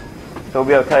 So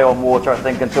we'll be okay on water, I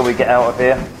think, until we get out of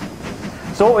here.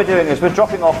 So what we're doing is we're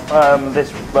dropping off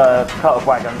this cut of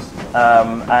wagons,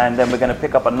 and then we're going to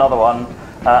pick up another one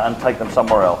and take them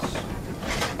somewhere else.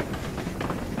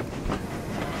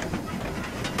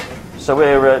 So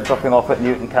we're dropping off at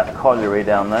Newton Cap Colliery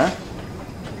down there.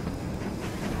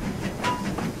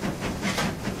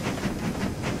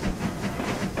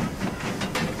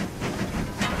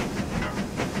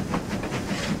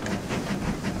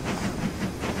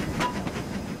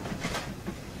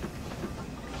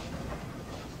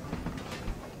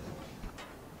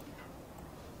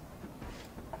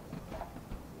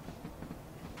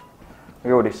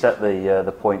 We already set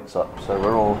the points up, so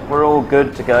we're all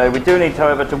good to go. We do need,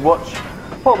 however, to watch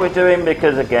what we're doing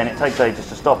because, again, it takes ages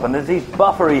to stop, and there's these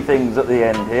buffery things at the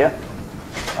end here,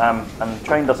 and the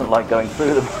train doesn't like going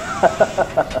through them.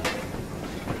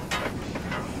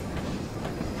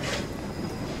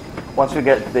 Once we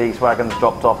get these wagons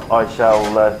dropped off, I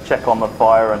shall check on the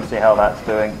fire and see how that's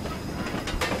doing.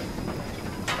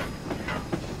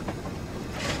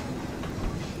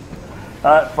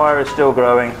 Fire is still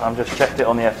growing. I've just checked it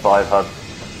on the F5 HUD.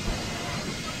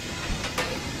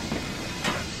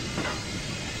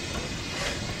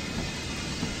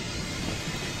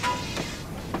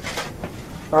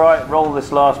 Alright, roll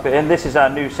this last bit in. This is our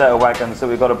new set of wagons that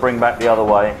we've got to bring back the other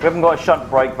way. We haven't got shunt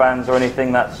brake vans or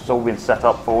anything. That's all been set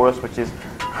up for us, which is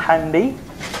handy.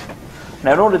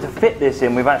 Now, in order to fit this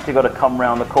in, we've actually got to come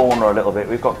round the corner a little bit.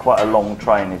 We've got quite a long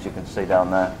train, as you can see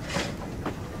down there.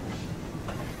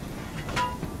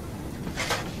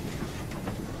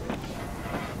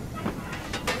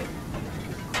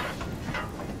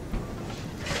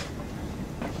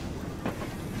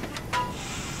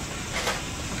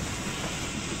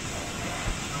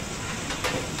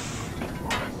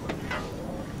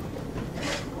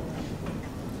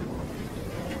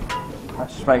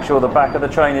 Let's just make sure the back of the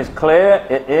train is clear.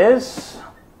 It is.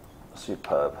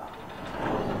 Superb.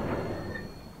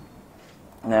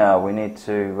 Now we need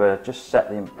to just set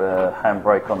the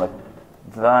handbrake on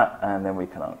that, and then we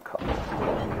can uncouple.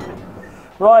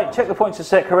 Right, check the points are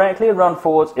set correctly and run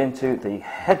forwards into the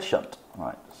head shunt.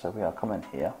 Right, so we are coming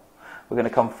here. We're going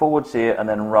to come forwards here and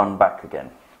then run back again.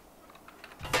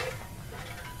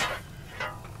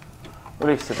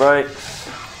 Release the brakes.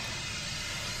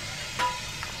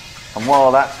 And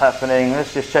while that's happening,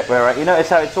 let's just check where we're at. You notice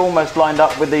how it's almost lined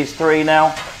up with these three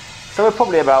now? So we're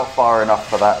probably about far enough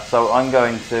for that. So I'm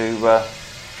going to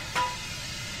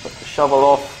put the shovel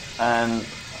off and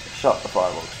shut the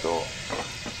firebox door.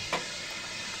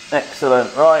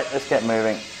 Excellent. Right, let's get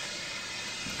moving.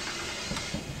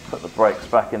 Put the brakes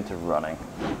back into running.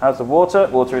 How's the water?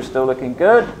 Water is still looking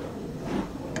good.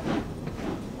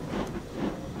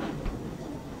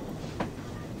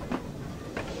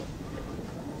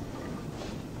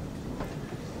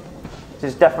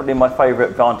 This is definitely my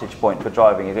favourite vantage point for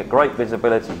driving. You get great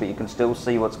visibility, but you can still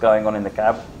see what's going on in the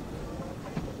cab.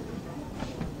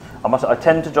 I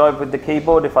tend to drive with the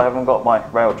keyboard if I haven't got my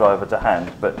rail driver to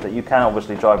hand, but you can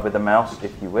obviously drive with the mouse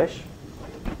if you wish.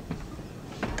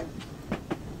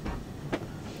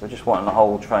 We're just wanting the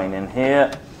whole train in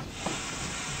here.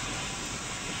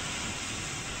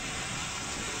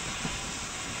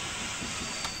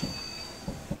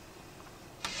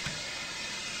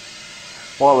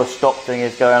 While the stop thing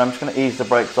is going, I'm just going to ease the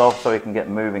brakes off so we can get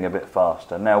moving a bit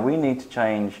faster. Now we need to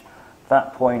change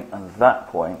that point and that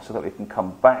point so that we can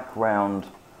come back round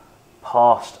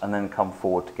past and then come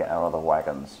forward to get our other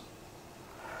wagons.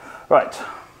 Right,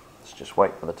 let's just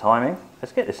wait for the timing.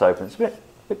 Let's get this open. It's a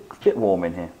bit warm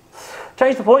in here.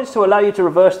 Change the points to allow you to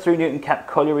reverse through Newton Cap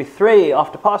Colliery 3.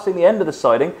 After passing the end of the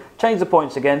siding, change the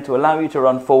points again to allow you to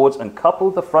run forwards and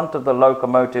couple the front of the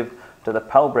locomotive to the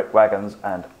Palbrick wagons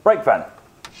and brake van.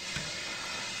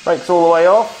 Brakes all the way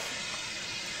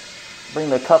off.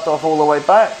 Bring the cutoff all the way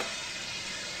back.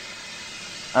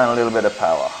 and a little bit of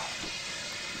power.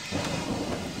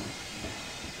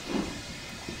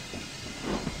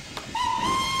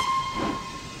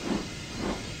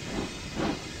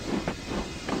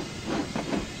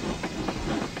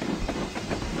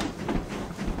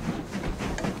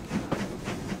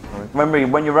 Remember,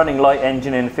 when you're running light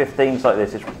engine in 15s like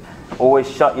this, it's always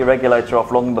shut your regulator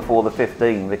off long before the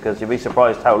 15, because you'll be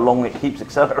surprised how long it keeps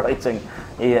accelerating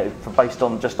based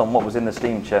on just on what was in the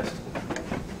steam chest.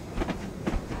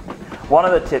 One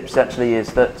of the tips actually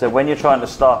is that when you're trying to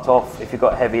start off, if you've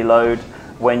got heavy load,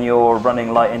 when you're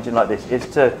running light engine like this, is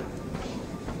to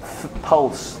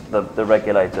pulse the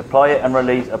regulator, apply it and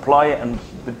release, apply it and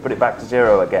put it back to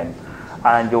 0 again.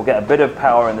 And you'll get a bit of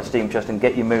power in the steam chest and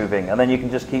get you moving, and then you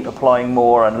can just keep applying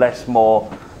more and less more,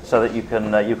 so that you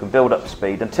can build up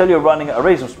speed until you're running at a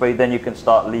reasonable speed. Then you can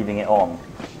start leaving it on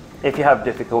if you have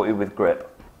difficulty with grip.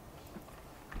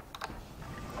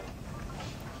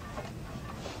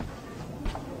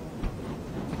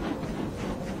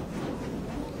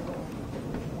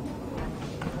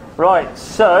 Right,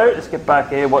 so let's get back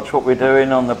here, watch what we're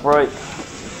doing on the brake.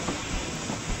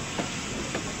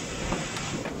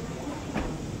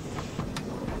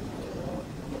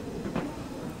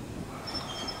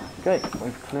 Okay,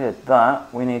 we've cleared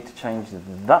that. We need to change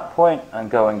that point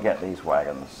and go and get these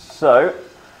wagons. So,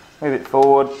 move it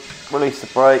forward, release the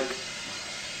brake.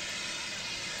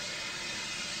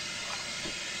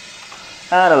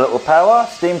 And a little power.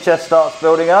 Steam chest starts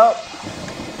building up.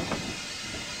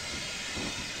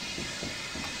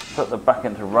 Put them back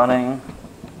into running.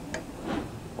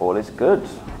 All is good.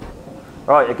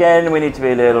 Right, again, we need to be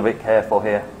a little bit careful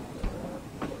here.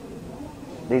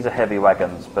 These are heavy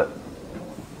wagons, but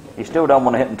you still don't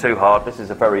want to hit them too hard. This is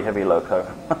a very heavy Loco.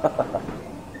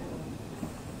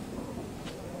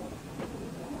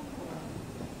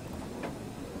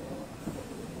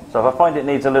 So if I find it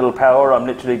needs a little power, I'm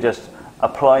literally just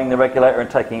applying the regulator and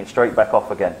taking it straight back off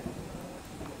again.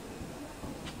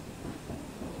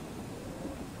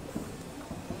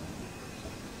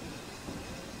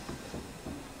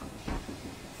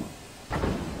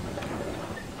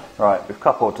 Right, we've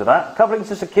coupled to that.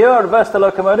 Couplings are secure. Reverse the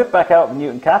locomotive back out of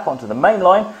Newton Cap onto the main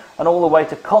line and all the way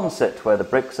to Consett, where the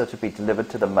bricks are to be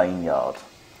delivered to the main yard.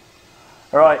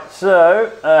 Right,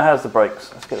 so how's the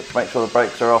brakes? Let's make sure the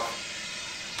brakes are off.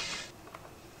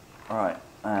 Right,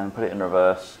 and put it in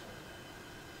reverse.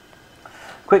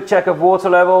 Quick check of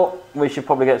water level. We should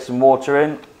probably get some water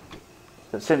in.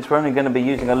 But since we're only going to be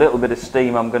using a little bit of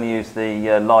steam, I'm going to use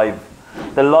the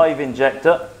live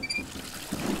injector,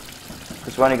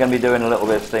 because we're only going to be doing a little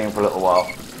bit of steam for a little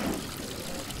while.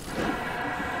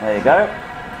 There you go.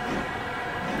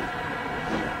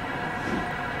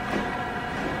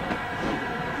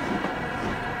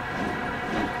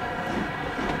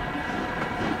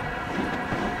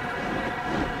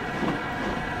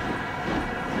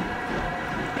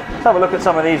 Let's have a look at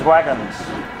some of these wagons.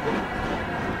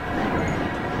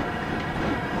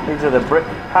 These are the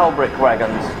PAL brick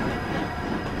wagons.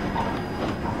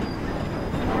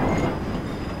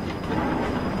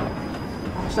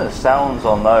 Listen to the sounds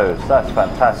on those, that's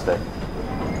fantastic.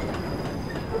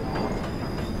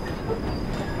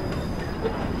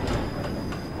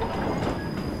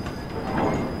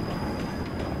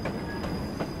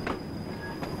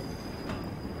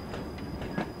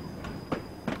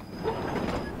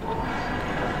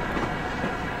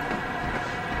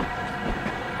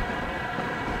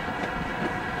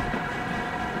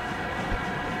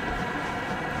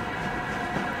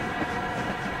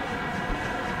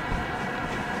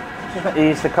 Just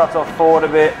ease the cut-off forward a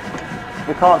bit.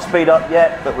 We can't speed up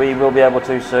yet, but we will be able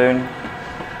to soon.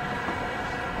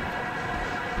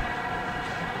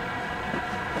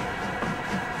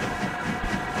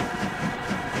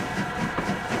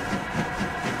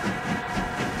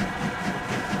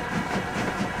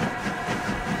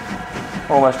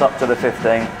 Almost up to the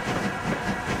 15.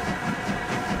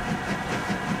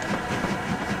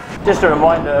 Just a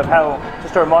reminder of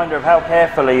how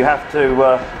carefully you have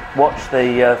to watch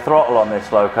the throttle on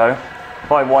this Loco.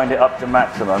 If I wind it up to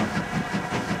maximum.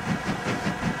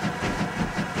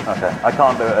 Okay, I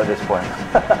can't do it at this point.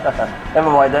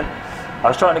 Never mind then. I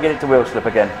was trying to get it to wheel slip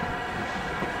again.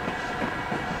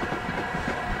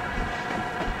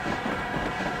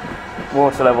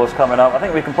 Water levels coming up. I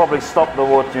think we can probably stop the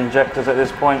water injectors at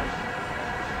this point.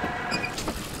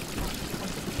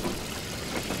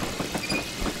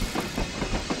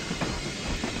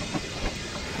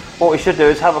 What we should do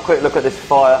is have a quick look at this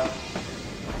fire.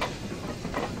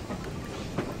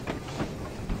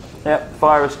 Yep,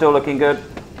 fire is still looking good.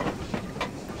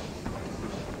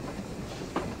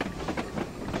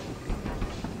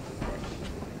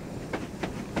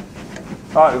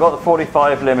 Alright, we've got the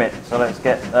 45 limit, so let's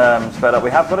get sped up. We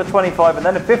have got a 25 and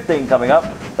then a 15 coming up.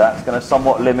 That's going to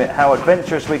somewhat limit how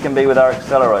adventurous we can be with our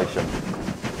acceleration.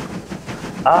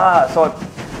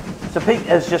 So Pete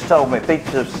has just told me, Pete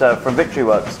from Victory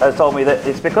Works has told me that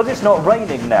it's because it's not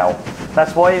raining now.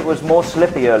 That's why it was more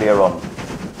slippy earlier on.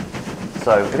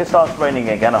 So if it starts raining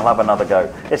again, I'll have another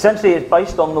go. Essentially, it's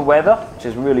based on the weather, which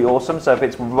is really awesome. So if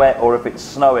it's wet or if it's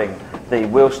snowing, the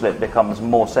wheel slip becomes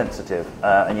more sensitive,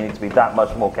 and you need to be that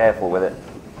much more careful with it.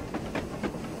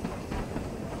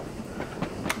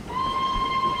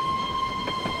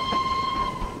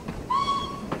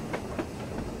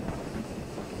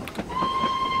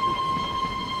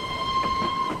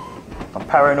 I'm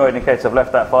paranoid in case I've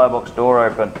left that firebox door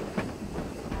open.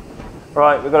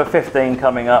 Right, we've got a 15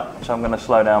 coming up, so I'm going to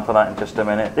slow down for that in just a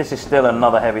minute. This is still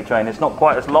another heavy train. It's not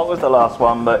quite as long as the last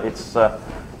one, but it's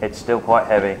still quite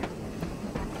heavy.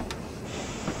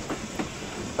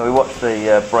 So we watch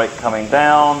the brake coming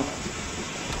down.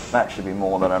 That should be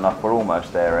more than enough. We're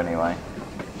almost there anyway.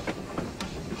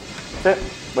 That's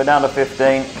it. We're down to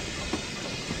 15.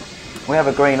 We have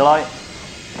a green light.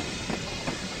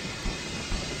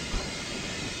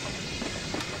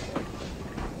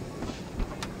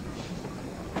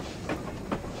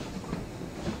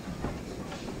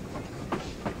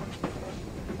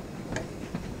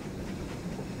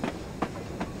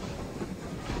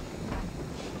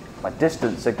 My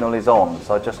distance signal is on,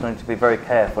 so I just need to be very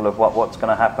careful of what's going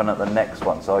to happen at the next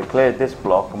one. So I cleared this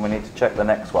block and we need to check the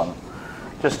next one,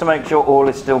 just to make sure all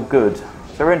is still good.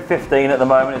 So we're in 15 at the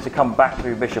moment as we come back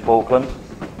through Bishop Auckland.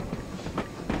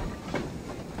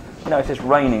 You know, it's just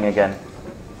raining again.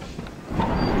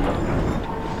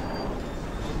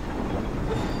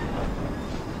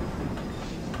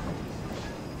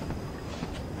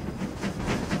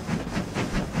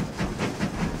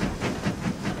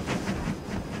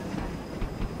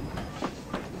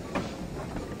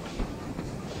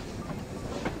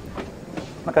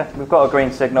 Okay, we've got a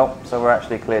green signal, so we're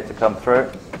actually clear to come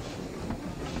through.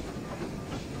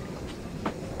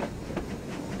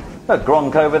 A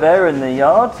Gronk over there in the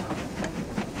yard.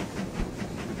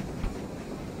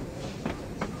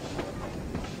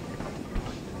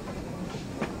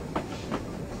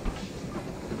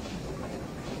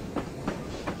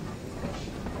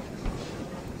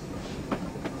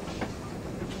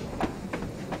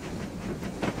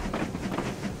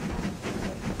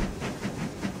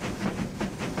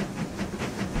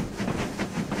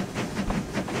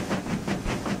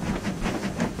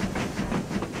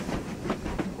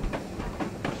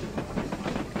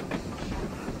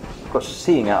 Of course,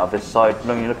 seeing out of this side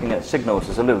when you're looking at signals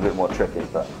is a little bit more tricky,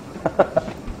 but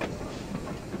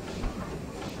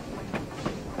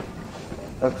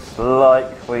looks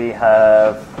like we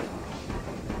have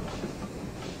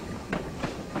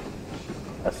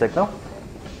a signal.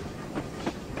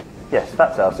 Yes,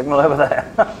 that's our signal over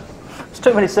there. There's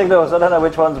too many signals, I don't know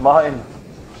which one's mine.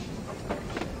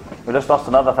 We just lost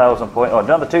another 1,000 points, or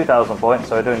another 2,000 points,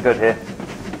 so we're doing good here.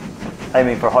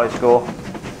 Aiming for a high score.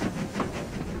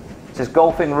 This is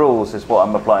golfing rules is what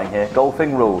I'm applying here.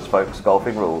 Golfing rules, folks,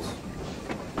 golfing rules.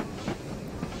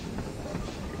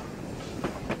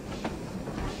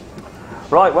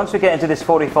 Right, once we get into this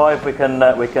 45, we can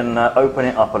open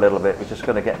it up a little bit. We're just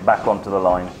going to get back onto the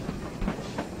line.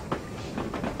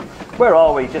 Where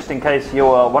are we? Just in case you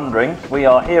are wondering, we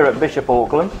are here at Bishop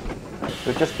Auckland.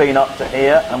 We've just been up to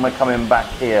here, and we're coming back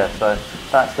here. So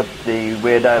that's the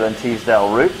Weardale and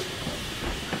Teesdale route,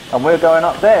 and we're going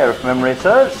up there, if memory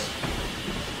serves.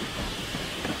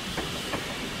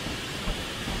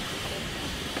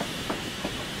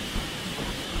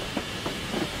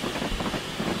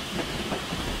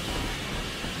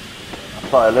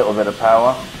 Apply a little bit of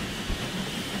power.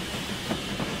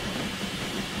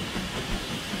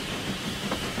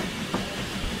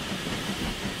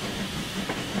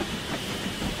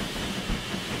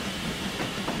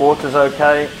 Water's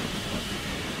okay.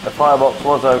 The firebox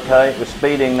was okay. We're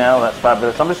speeding now, that's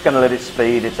fabulous. I'm just going to let it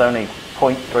speed. It's only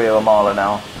 0.3 of a mile an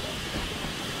hour.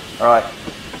 Alright.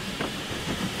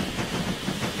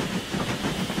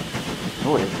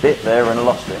 Oh, it bit there and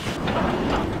lost it.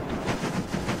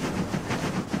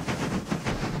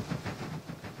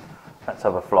 Let's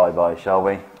have a flyby, shall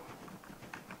we?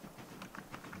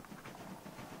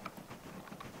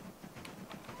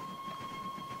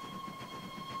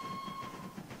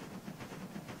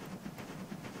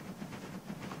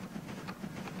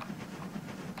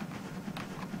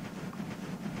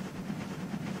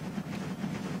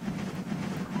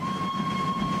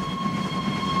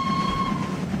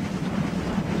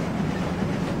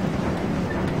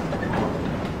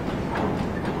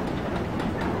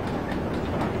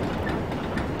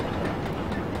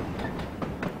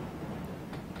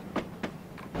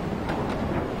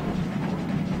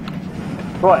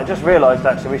 Right, I just realised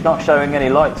actually we're not showing any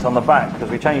lights on the back because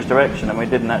we changed direction and we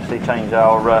didn't actually change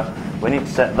our... we need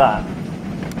to set that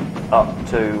up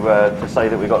to say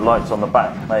that we've got lights on the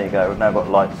back. There you go, we've now got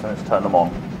lights, so let's turn them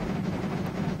on.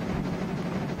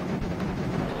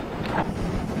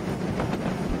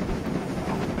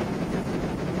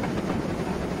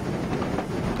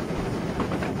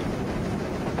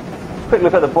 Quick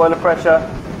look at the boiler pressure.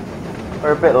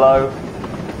 We're a bit low.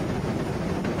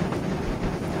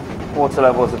 Water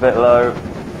level's a bit low.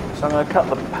 So I'm going to cut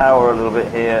the power a little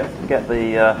bit here. Get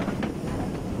the...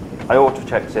 I auto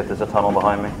check to see if there's a tunnel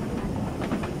behind me.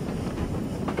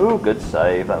 Ooh, good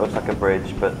save. That looks like a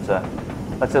bridge, but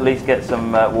let's at least get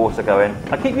some water going.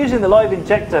 I keep using the live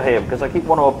injector here because I keep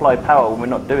wanting to apply power when we're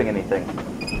not doing anything.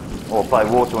 Or apply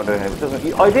water when we're doing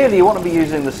anything. Ideally, you want to be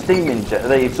using the steam injector,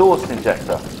 the exhaust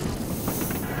injector.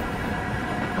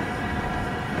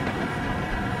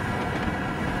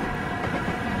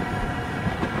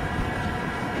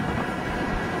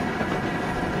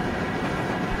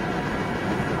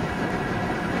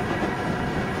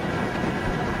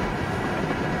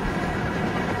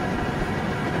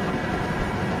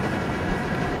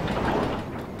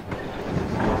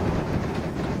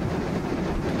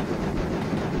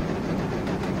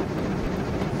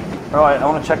 Right, I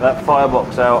want to check that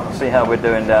firebox out, see how we're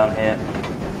doing down here.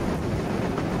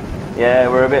 Yeah,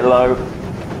 we're a bit low.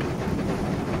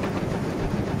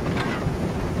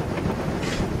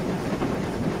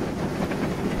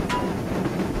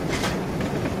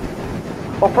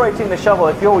 Operating the shovel,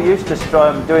 if you're used to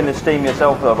doing the steam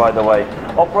yourself though, by the way,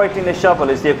 operating the shovel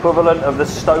is the equivalent of the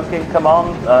stoking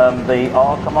command, the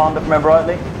R command, if I remember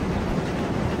rightly.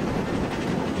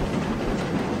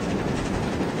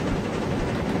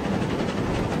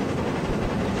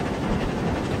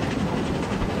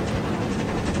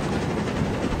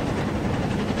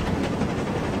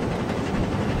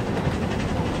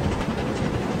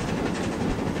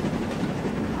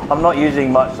 I'm not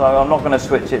using much, so I'm not going to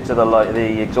switch it to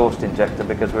the exhaust injector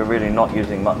because we're really not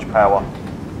using much power.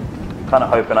 Kind of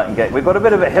hoping I can get... We've got a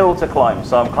bit of a hill to climb,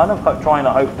 so I'm kind of trying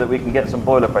to hope that we can get some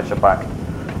boiler pressure back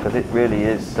because it really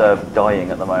is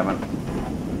dying at the moment.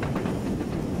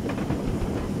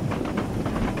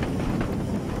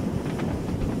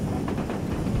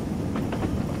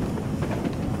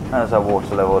 How's our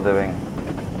water level doing?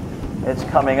 It's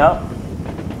coming up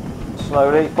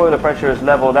slowly. Boiler pressure is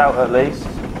leveled out at least.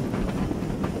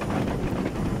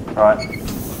 Right.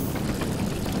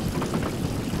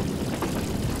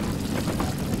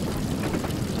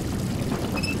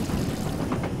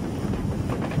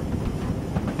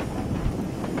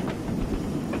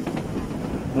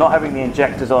 Not having the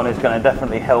injectors on is going to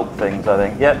definitely help things, I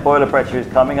think. Yep, boiler pressure is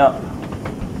coming up.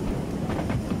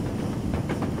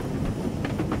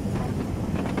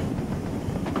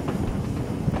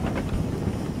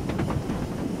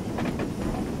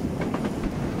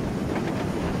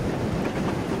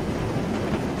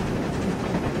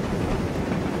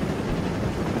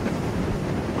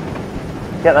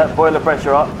 Get that boiler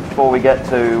pressure up before we get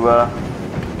to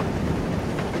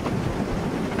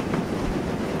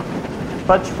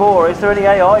Fudge 4. Is there any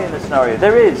AI in the scenario?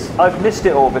 There is. I've missed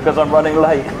it all because I'm running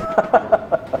late.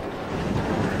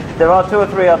 There are 2 or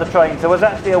 3 other trains. There was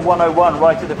actually a 101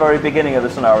 right at the very beginning of the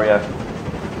scenario.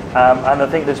 And I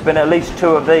think there's been at least 2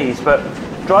 of these. But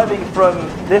driving from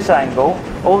this angle,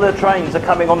 all the trains are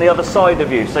coming on the other side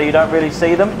of you, so you don't really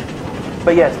see them.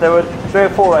 But yes, there were 3 or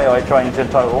 4 AI trains in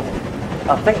total.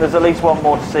 I think there's at least 1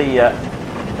 more to see yet.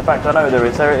 In fact, I know there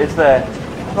is. It's there.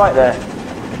 Right there.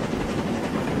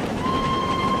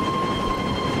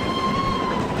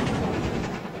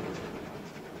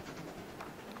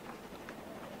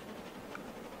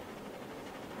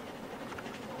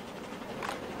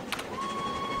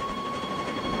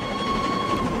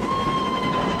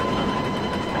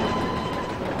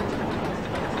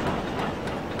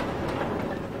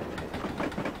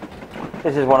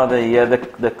 This is one of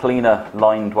the cleaner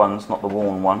lined ones, not the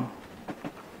worn one.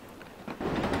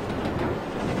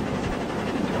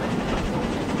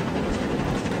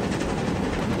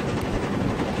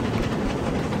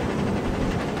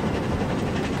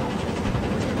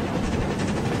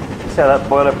 See how that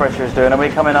boiler pressure is doing. Are we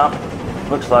coming up?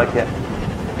 Looks like it.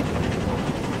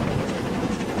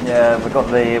 Yeah,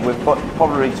 we've got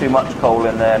probably too much coal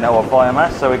in there now, or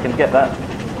biomass, so we can get that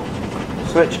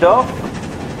switched off.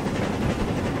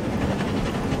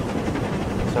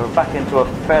 So we're back into a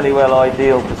fairly well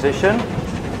ideal position.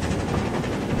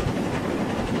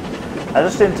 And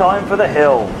just in time for the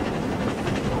hill.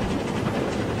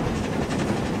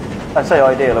 I say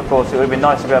ideal, of course, it would be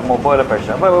nice if we had more boiler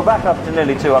pressure. But we're back up to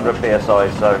nearly 200 psi,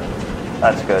 so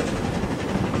that's good.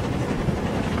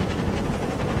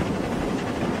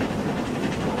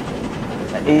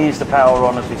 going to ease the power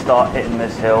on as we start hitting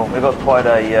this hill. We've got quite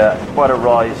a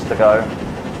rise to go.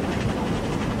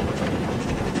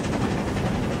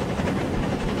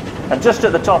 And just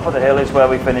at the top of the hill is where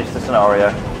we finish the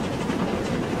scenario.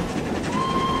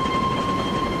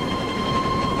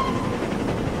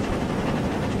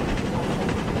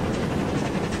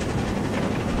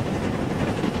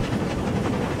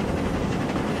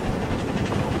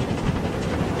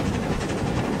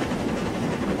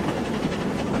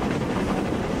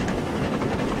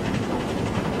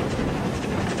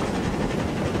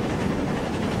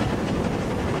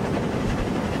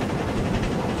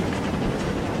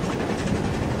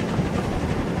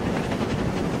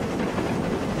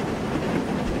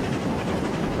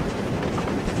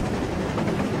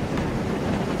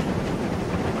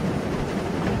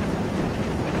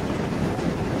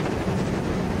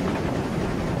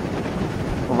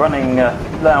 Running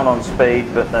down on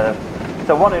speed, but it's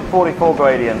a 1 in 44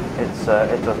 gradient. It's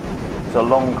a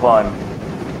long climb.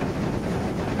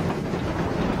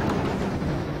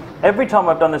 Every time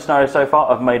I've done this scenario so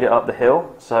far, I've made it up the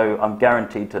hill, so I'm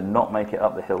guaranteed to not make it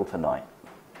up the hill tonight.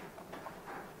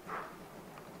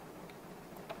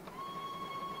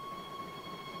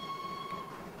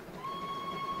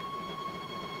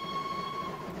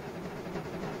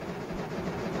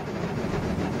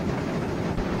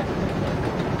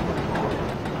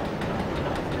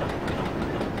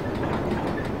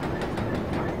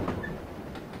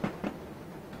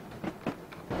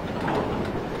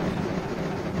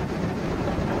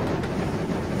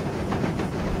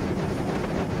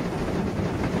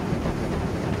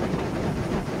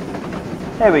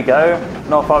 There we go,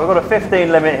 not far. We've got a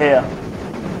 15 limit here.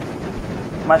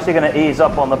 I'm actually going to ease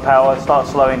up on the power, start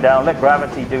slowing down, let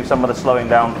gravity do some of the slowing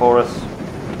down for us.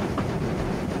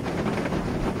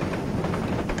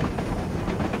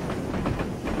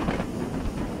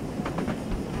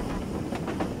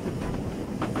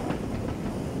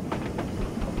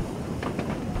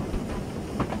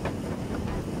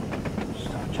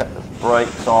 Just check the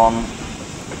brakes on.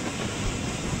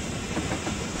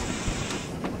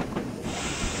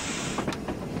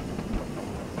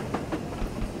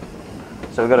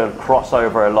 So we've got to cross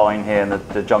over a line here, and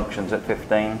the junction's at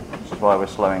 15, which is why we're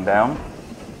slowing down.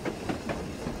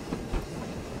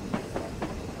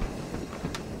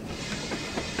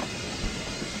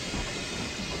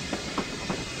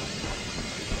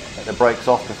 Get the brakes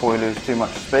off before we lose too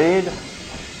much speed.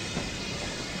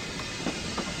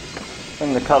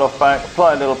 Bring the cutoff back,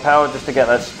 apply a little power just to get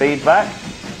that speed back.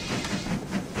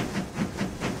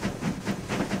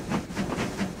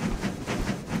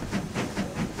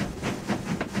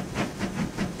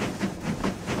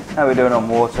 How are we doing on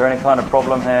water? Any kind of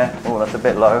problem here? Oh, that's a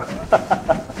bit low.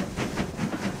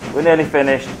 We're nearly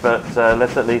finished, but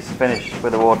let's at least finish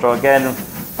with the water. Again,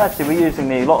 actually we're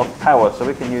using a lot of power, so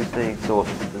we can use the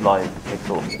exhaust, the live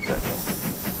exhaust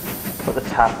injector. Put the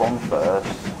tap on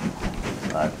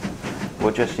first. No,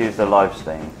 we'll just use the live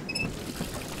steam,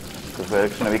 because we're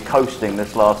going to be coasting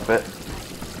this last bit.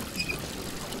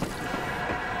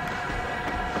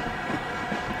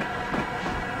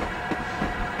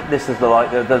 This is the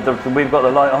light, we've got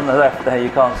the light on the left there, you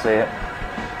can't see it.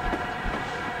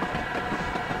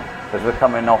 Because we're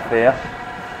coming off here.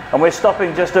 And we're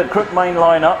stopping just at Crook Main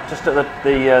line up, just at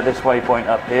this waypoint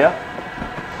up here.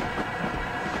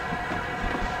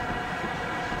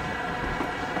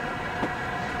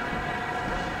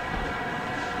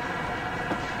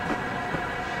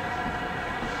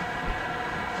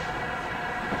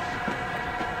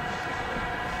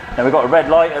 Now we've got a red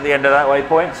light at the end of that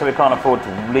waypoint, so we can't afford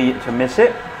to miss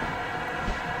it.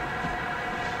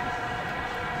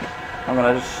 I'm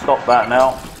going to just stop that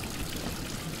now.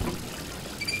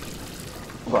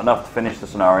 We've got enough to finish the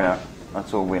scenario.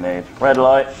 That's all we need. Red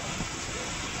light.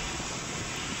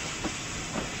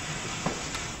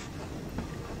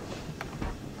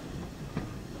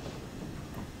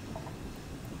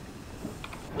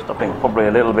 Stopping probably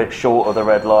a little bit short of the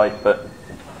red light, but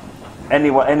any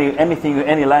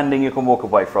landing you can walk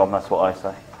away from, that's what I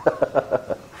say.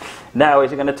 Now,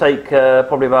 is it going to take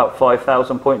probably about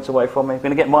 5,000 points away from me? We're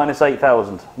going to get minus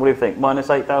 8,000. What do you think? Minus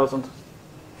 8,000?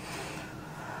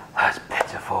 That's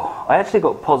pitiful. I actually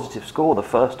got a positive score the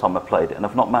first time I played it, and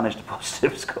I've not managed a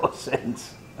positive score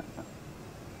since.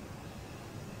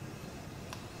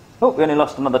 Oh, we only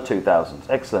lost another 2,000.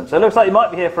 Excellent. So it looks like you might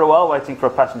be here for a while waiting for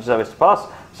a passenger service to pass,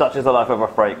 such is the life of a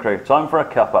freight crew. Time for a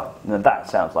cuppa. And that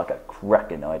sounds like a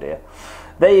cracking idea.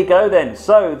 There you go then.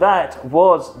 So that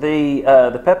was the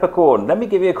Peppercorn. Let me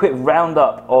give you a quick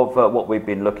roundup of what we've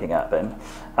been looking at then.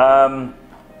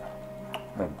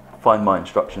 find my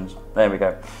instructions. There we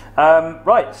go.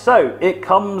 Right, so it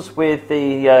comes with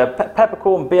the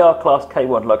Peppercorn BR Class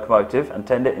K1 locomotive and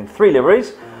tender in 3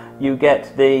 liveries. You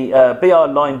get the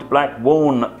BR Lined Black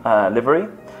Worn livery,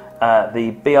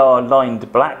 the BR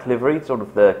Lined Black livery, sort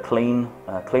of the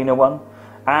cleaner one,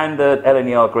 and the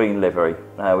LNER Green livery,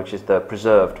 which is the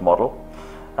preserved model.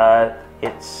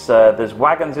 There's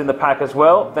wagons in the pack as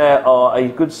well. There are a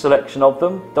good selection of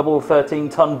them. Double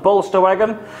 13-ton bolster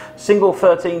wagon, single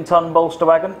 13-ton bolster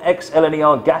wagon,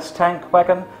 ex-LNER gas tank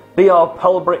wagon, BR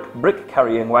Pulbrick brick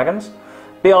carrying wagons,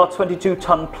 BR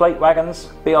 22-ton plate wagons,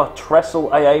 BR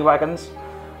trestle AA wagons,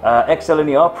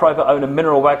 ex-LNER private owner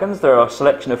mineral wagons. There are a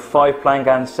selection of 5-plank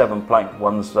and 7-plank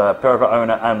ones, private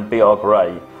owner and BR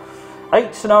grey.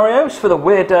 8 scenarios for the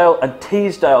Weardale and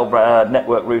Teesdale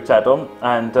network route add-on,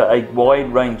 and a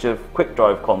wide range of quick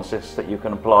drive consists that you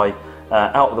can apply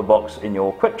out of the box in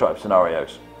your quick drive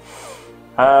scenarios.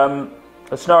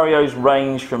 The scenarios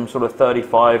range from sort of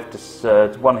 35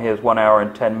 to one here is 1 hour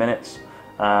and 10 minutes,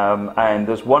 and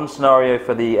there's one scenario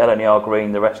for the LNER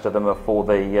Green. The rest of them are for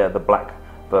the black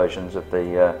versions of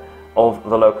the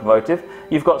locomotive.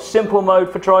 You've got simple mode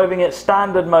for driving it,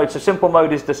 standard mode. So simple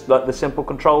mode is just like the simple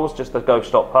controls, just the go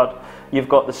stop HUD. You've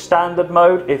got the standard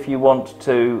mode if you want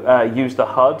to use the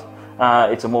HUD.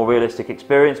 It's a more realistic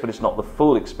experience, but it's not the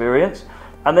full experience.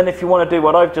 And then if you want to do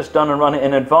what I've just done and run it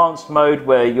in advanced mode,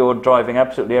 where you're driving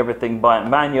absolutely everything by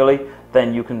manually,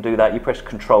 then you can do that. You press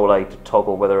Control A to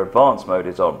toggle whether advanced mode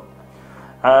is on.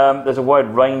 There's a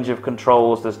wide range of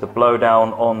controls. There's the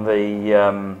blowdown on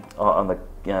the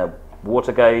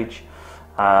water gauge,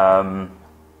 number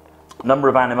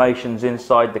of animations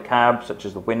inside the cab, such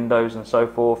as the windows and so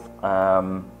forth,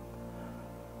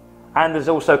 and there's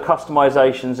also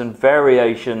customizations and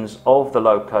variations of the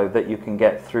Loco that you can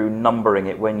get through numbering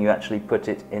it when you actually put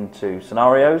it into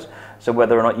scenarios. So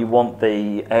whether or not you want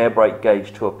the air brake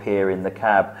gauge to appear in the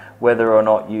cab, whether or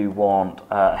not you want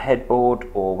a headboard,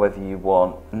 or whether you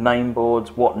want name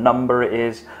boards, what number it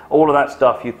is, all of that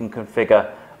stuff you can configure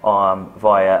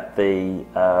via the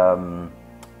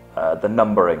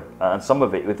numbering, and some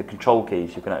of it with the control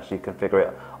keys you can actually configure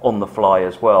it on the fly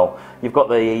as well. You've got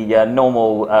the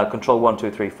normal control 1,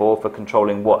 2, 3, 4 for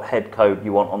controlling what head code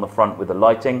you want on the front with the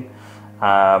lighting,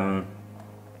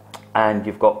 and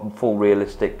you've got full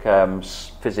realistic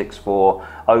physics for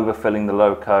overfilling the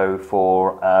Loco,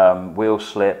 for wheel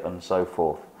slip and so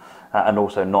forth. And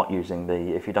also not using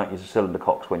if you don't use the cylinder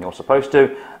cocks when you're supposed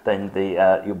to, then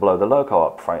you blow the Loco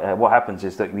up. What happens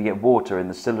is that you get water in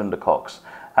the cylinder cocks,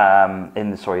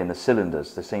 in the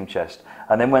cylinders, the steam chest,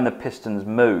 and then when the pistons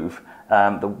move,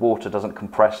 the water doesn't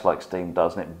compress like steam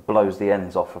does, and it blows the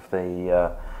ends off of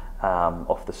the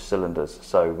cylinders.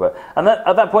 So, and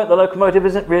at that point, the locomotive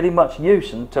isn't really much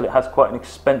use until it has quite an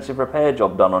expensive repair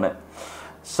job done on it.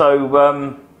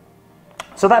 So.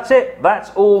 So that's it, that's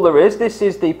all there is. This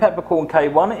is the Peppercorn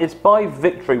K1. It's by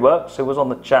VictoryWorks, who was on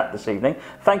the chat this evening.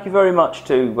 Thank you very much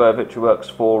to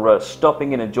VictoryWorks for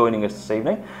stopping in and joining us this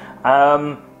evening.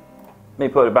 Let me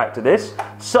put it back to this.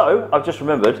 So, I've just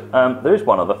remembered, there is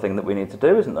one other thing that we need to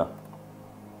do, isn't there?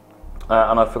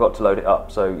 And I forgot to load it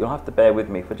up, so you'll have to bear with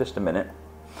me for just a minute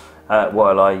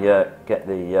while I get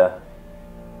the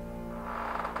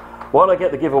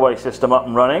giveaway system up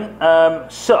and running.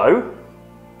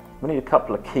 We need a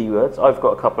couple of keywords. I've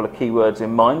got a couple of keywords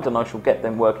in mind, and I shall get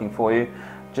them working for you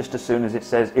just as soon as it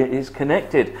says it is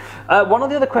connected. One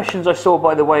of the other questions I saw,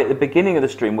 by the way, at the beginning of the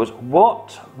stream was,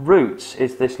 what routes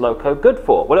is this Loco good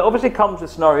for? Well, it obviously comes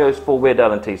with scenarios for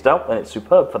Weardale and Teesdale, and it's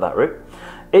superb for that route.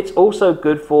 It's also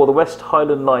good for the West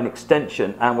Highland Line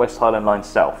Extension and West Highland Line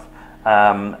South.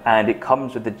 And it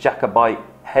comes with the Jacobite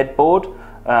headboard,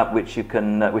 which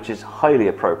is highly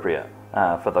appropriate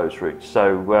for those routes.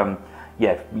 So,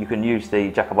 yeah, you can use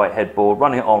the Jacobite headboard,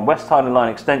 running it on West Highland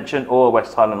Line Extension or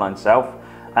West Highland Line South,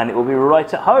 and it will be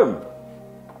right at home.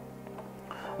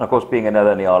 And of course, being an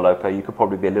LNER Loco, you could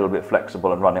probably be a little bit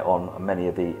flexible and run it on many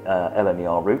of the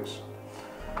LNER routes.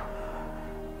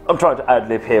 I'm trying to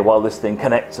ad-lib here while this thing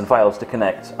connects and fails to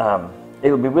connect.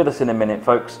 It'll be with us in a minute,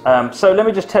 folks. So let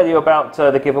me just tell you about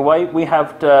the giveaway. We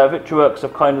have VictoryWorks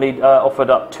have kindly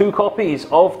offered up 2 copies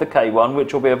of the K1,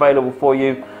 which will be available for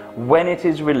you when it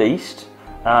is released.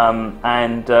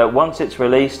 Once it's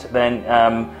released, then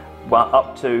well,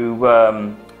 up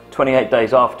to 28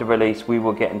 days after release, we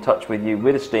will get in touch with you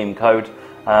with a Steam code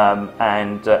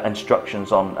and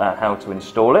instructions on how to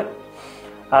install it.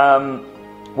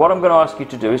 What I'm going to ask you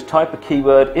to do is type a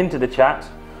keyword into the chat.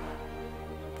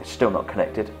 It's still not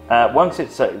connected. Once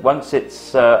it's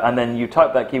and then you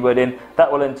type that keyword in,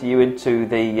 that will enter you into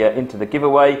the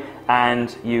giveaway,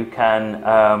 and you can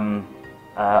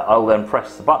I'll then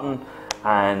press the button,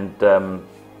 and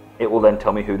it will then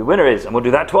tell me who the winner is, and we'll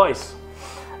do that twice.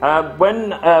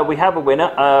 When we have a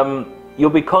winner, you'll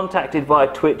be contacted via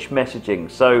Twitch messaging.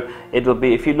 So it'll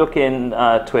be, if you look in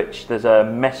Twitch, there's a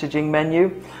messaging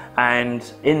menu, and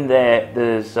in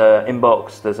there's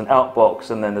inbox, there's an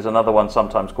outbox, and then there's another one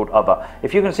sometimes called other.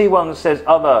 If you can see one that says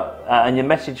other and your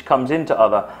message comes into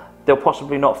other, they're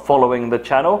possibly not following the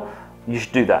channel. You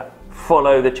should do that.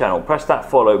 Follow the channel. Press that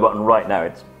follow button right now.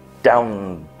 It's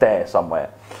down there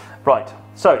somewhere. Right,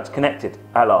 so it's connected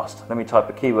at last. Let me type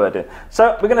a keyword in.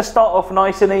 So we're going to start off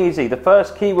nice and easy. The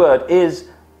first keyword is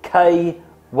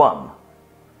K1.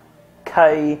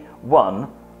 K1,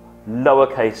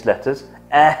 lowercase letters.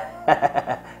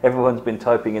 Everyone's been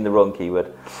typing in the wrong keyword.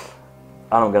 And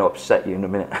I'm going to upset you in a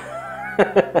minute.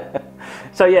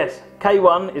 So yes,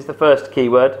 K1 is the first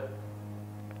keyword.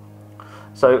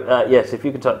 So yes, if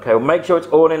you can type K1, make sure it's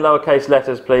all in lowercase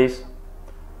letters, please.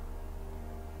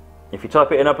 If you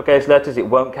type it in uppercase letters, it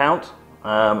won't count.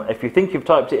 If you think you've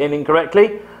typed it in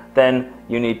incorrectly, then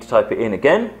you need to type it in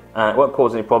again. It won't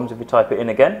cause any problems if you type it in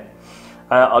again.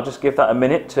 I'll just give that a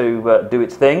minute to do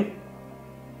its thing.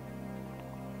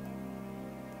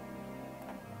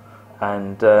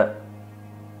 And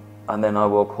then I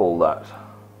will call that.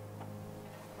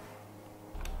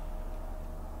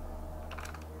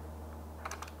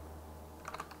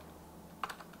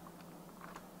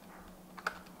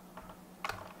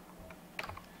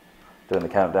 Doing the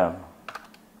countdown.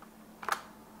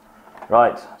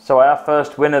 Right, so our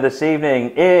first winner this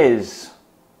evening is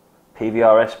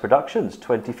PVRS Productions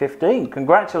 2015.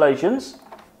 Congratulations.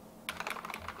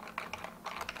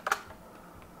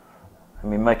 Let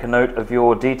me make a note of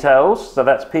your details. So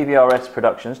that's PVRS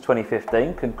Productions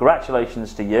 2015.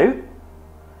 Congratulations to you.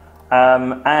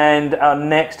 And our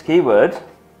next keyword,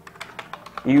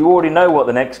 you already know what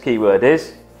the next keyword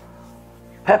is.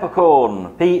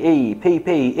 Peppercorn, P-E-P-P-E-R-C-O-R-N.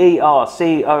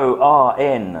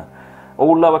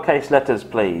 All lowercase letters,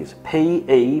 please.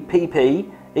 P-E-P-P-E-R-C-O-R-N.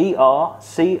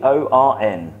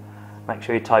 Make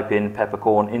sure you type in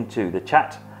peppercorn into the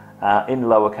chat in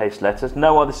lowercase letters.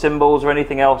 No other symbols or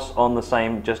anything else on the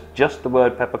same, just the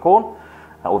word peppercorn,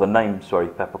 or the name, sorry,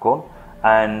 peppercorn.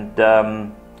 And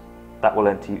that will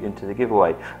enter you into the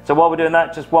giveaway. So while we're doing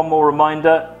that, just one more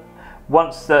reminder.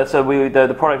 Once the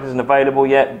product isn't available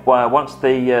yet, once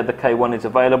the K1 is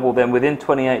available, then within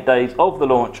 28 days of the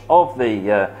launch of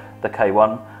the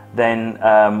K1, then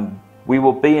we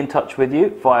will be in touch with you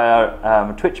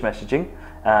via Twitch messaging.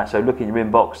 So look in your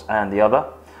inbox and the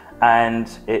other, and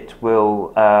it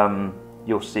will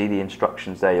you'll see the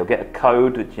instructions there. You'll get a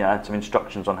code, and some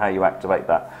instructions on how you activate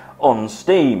that on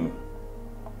Steam.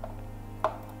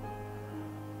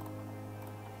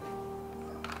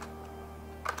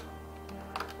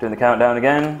 Doing the countdown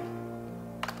again.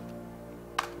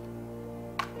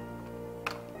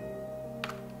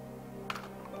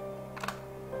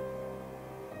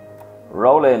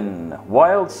 Rolling.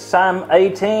 Wild Sam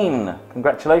 18.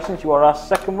 Congratulations, you are our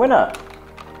second winner.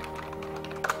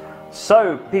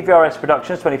 So, PVRS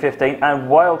Productions 2015 and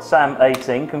Wild Sam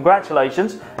 18,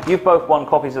 congratulations. You've both won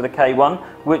copies of the K1,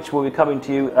 which will be coming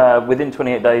to you within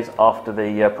 28 days after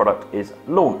the product is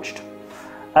launched.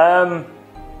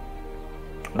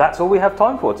 That's all we have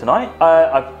time for tonight.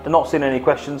 I've not seen any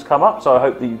questions come up, so I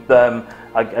hope that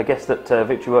I guess that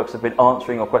VictoryWorks have been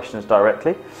answering your questions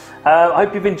directly. I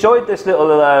hope you've enjoyed this little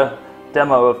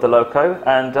demo of the Loco,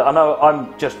 and I know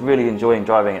I'm just really enjoying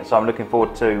driving it, so I'm looking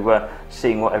forward to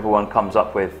seeing what everyone comes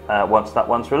up with once that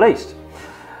one's released.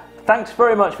 Thanks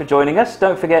very much for joining us.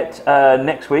 Don't forget,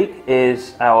 next week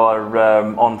is our,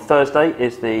 on Thursday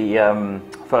is the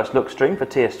first look stream for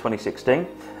TS 2016.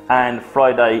 And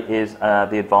Friday is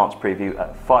the advanced preview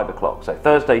at 5 o'clock. So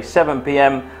Thursday 7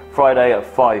 PM, Friday at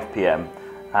 5 PM.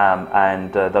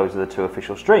 And those are the two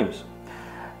official streams.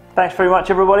 Thanks very much,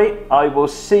 everybody. I will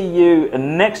see you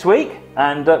next week,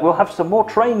 and we'll have some more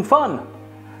train fun.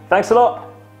 Thanks a lot.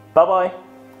 Bye-bye.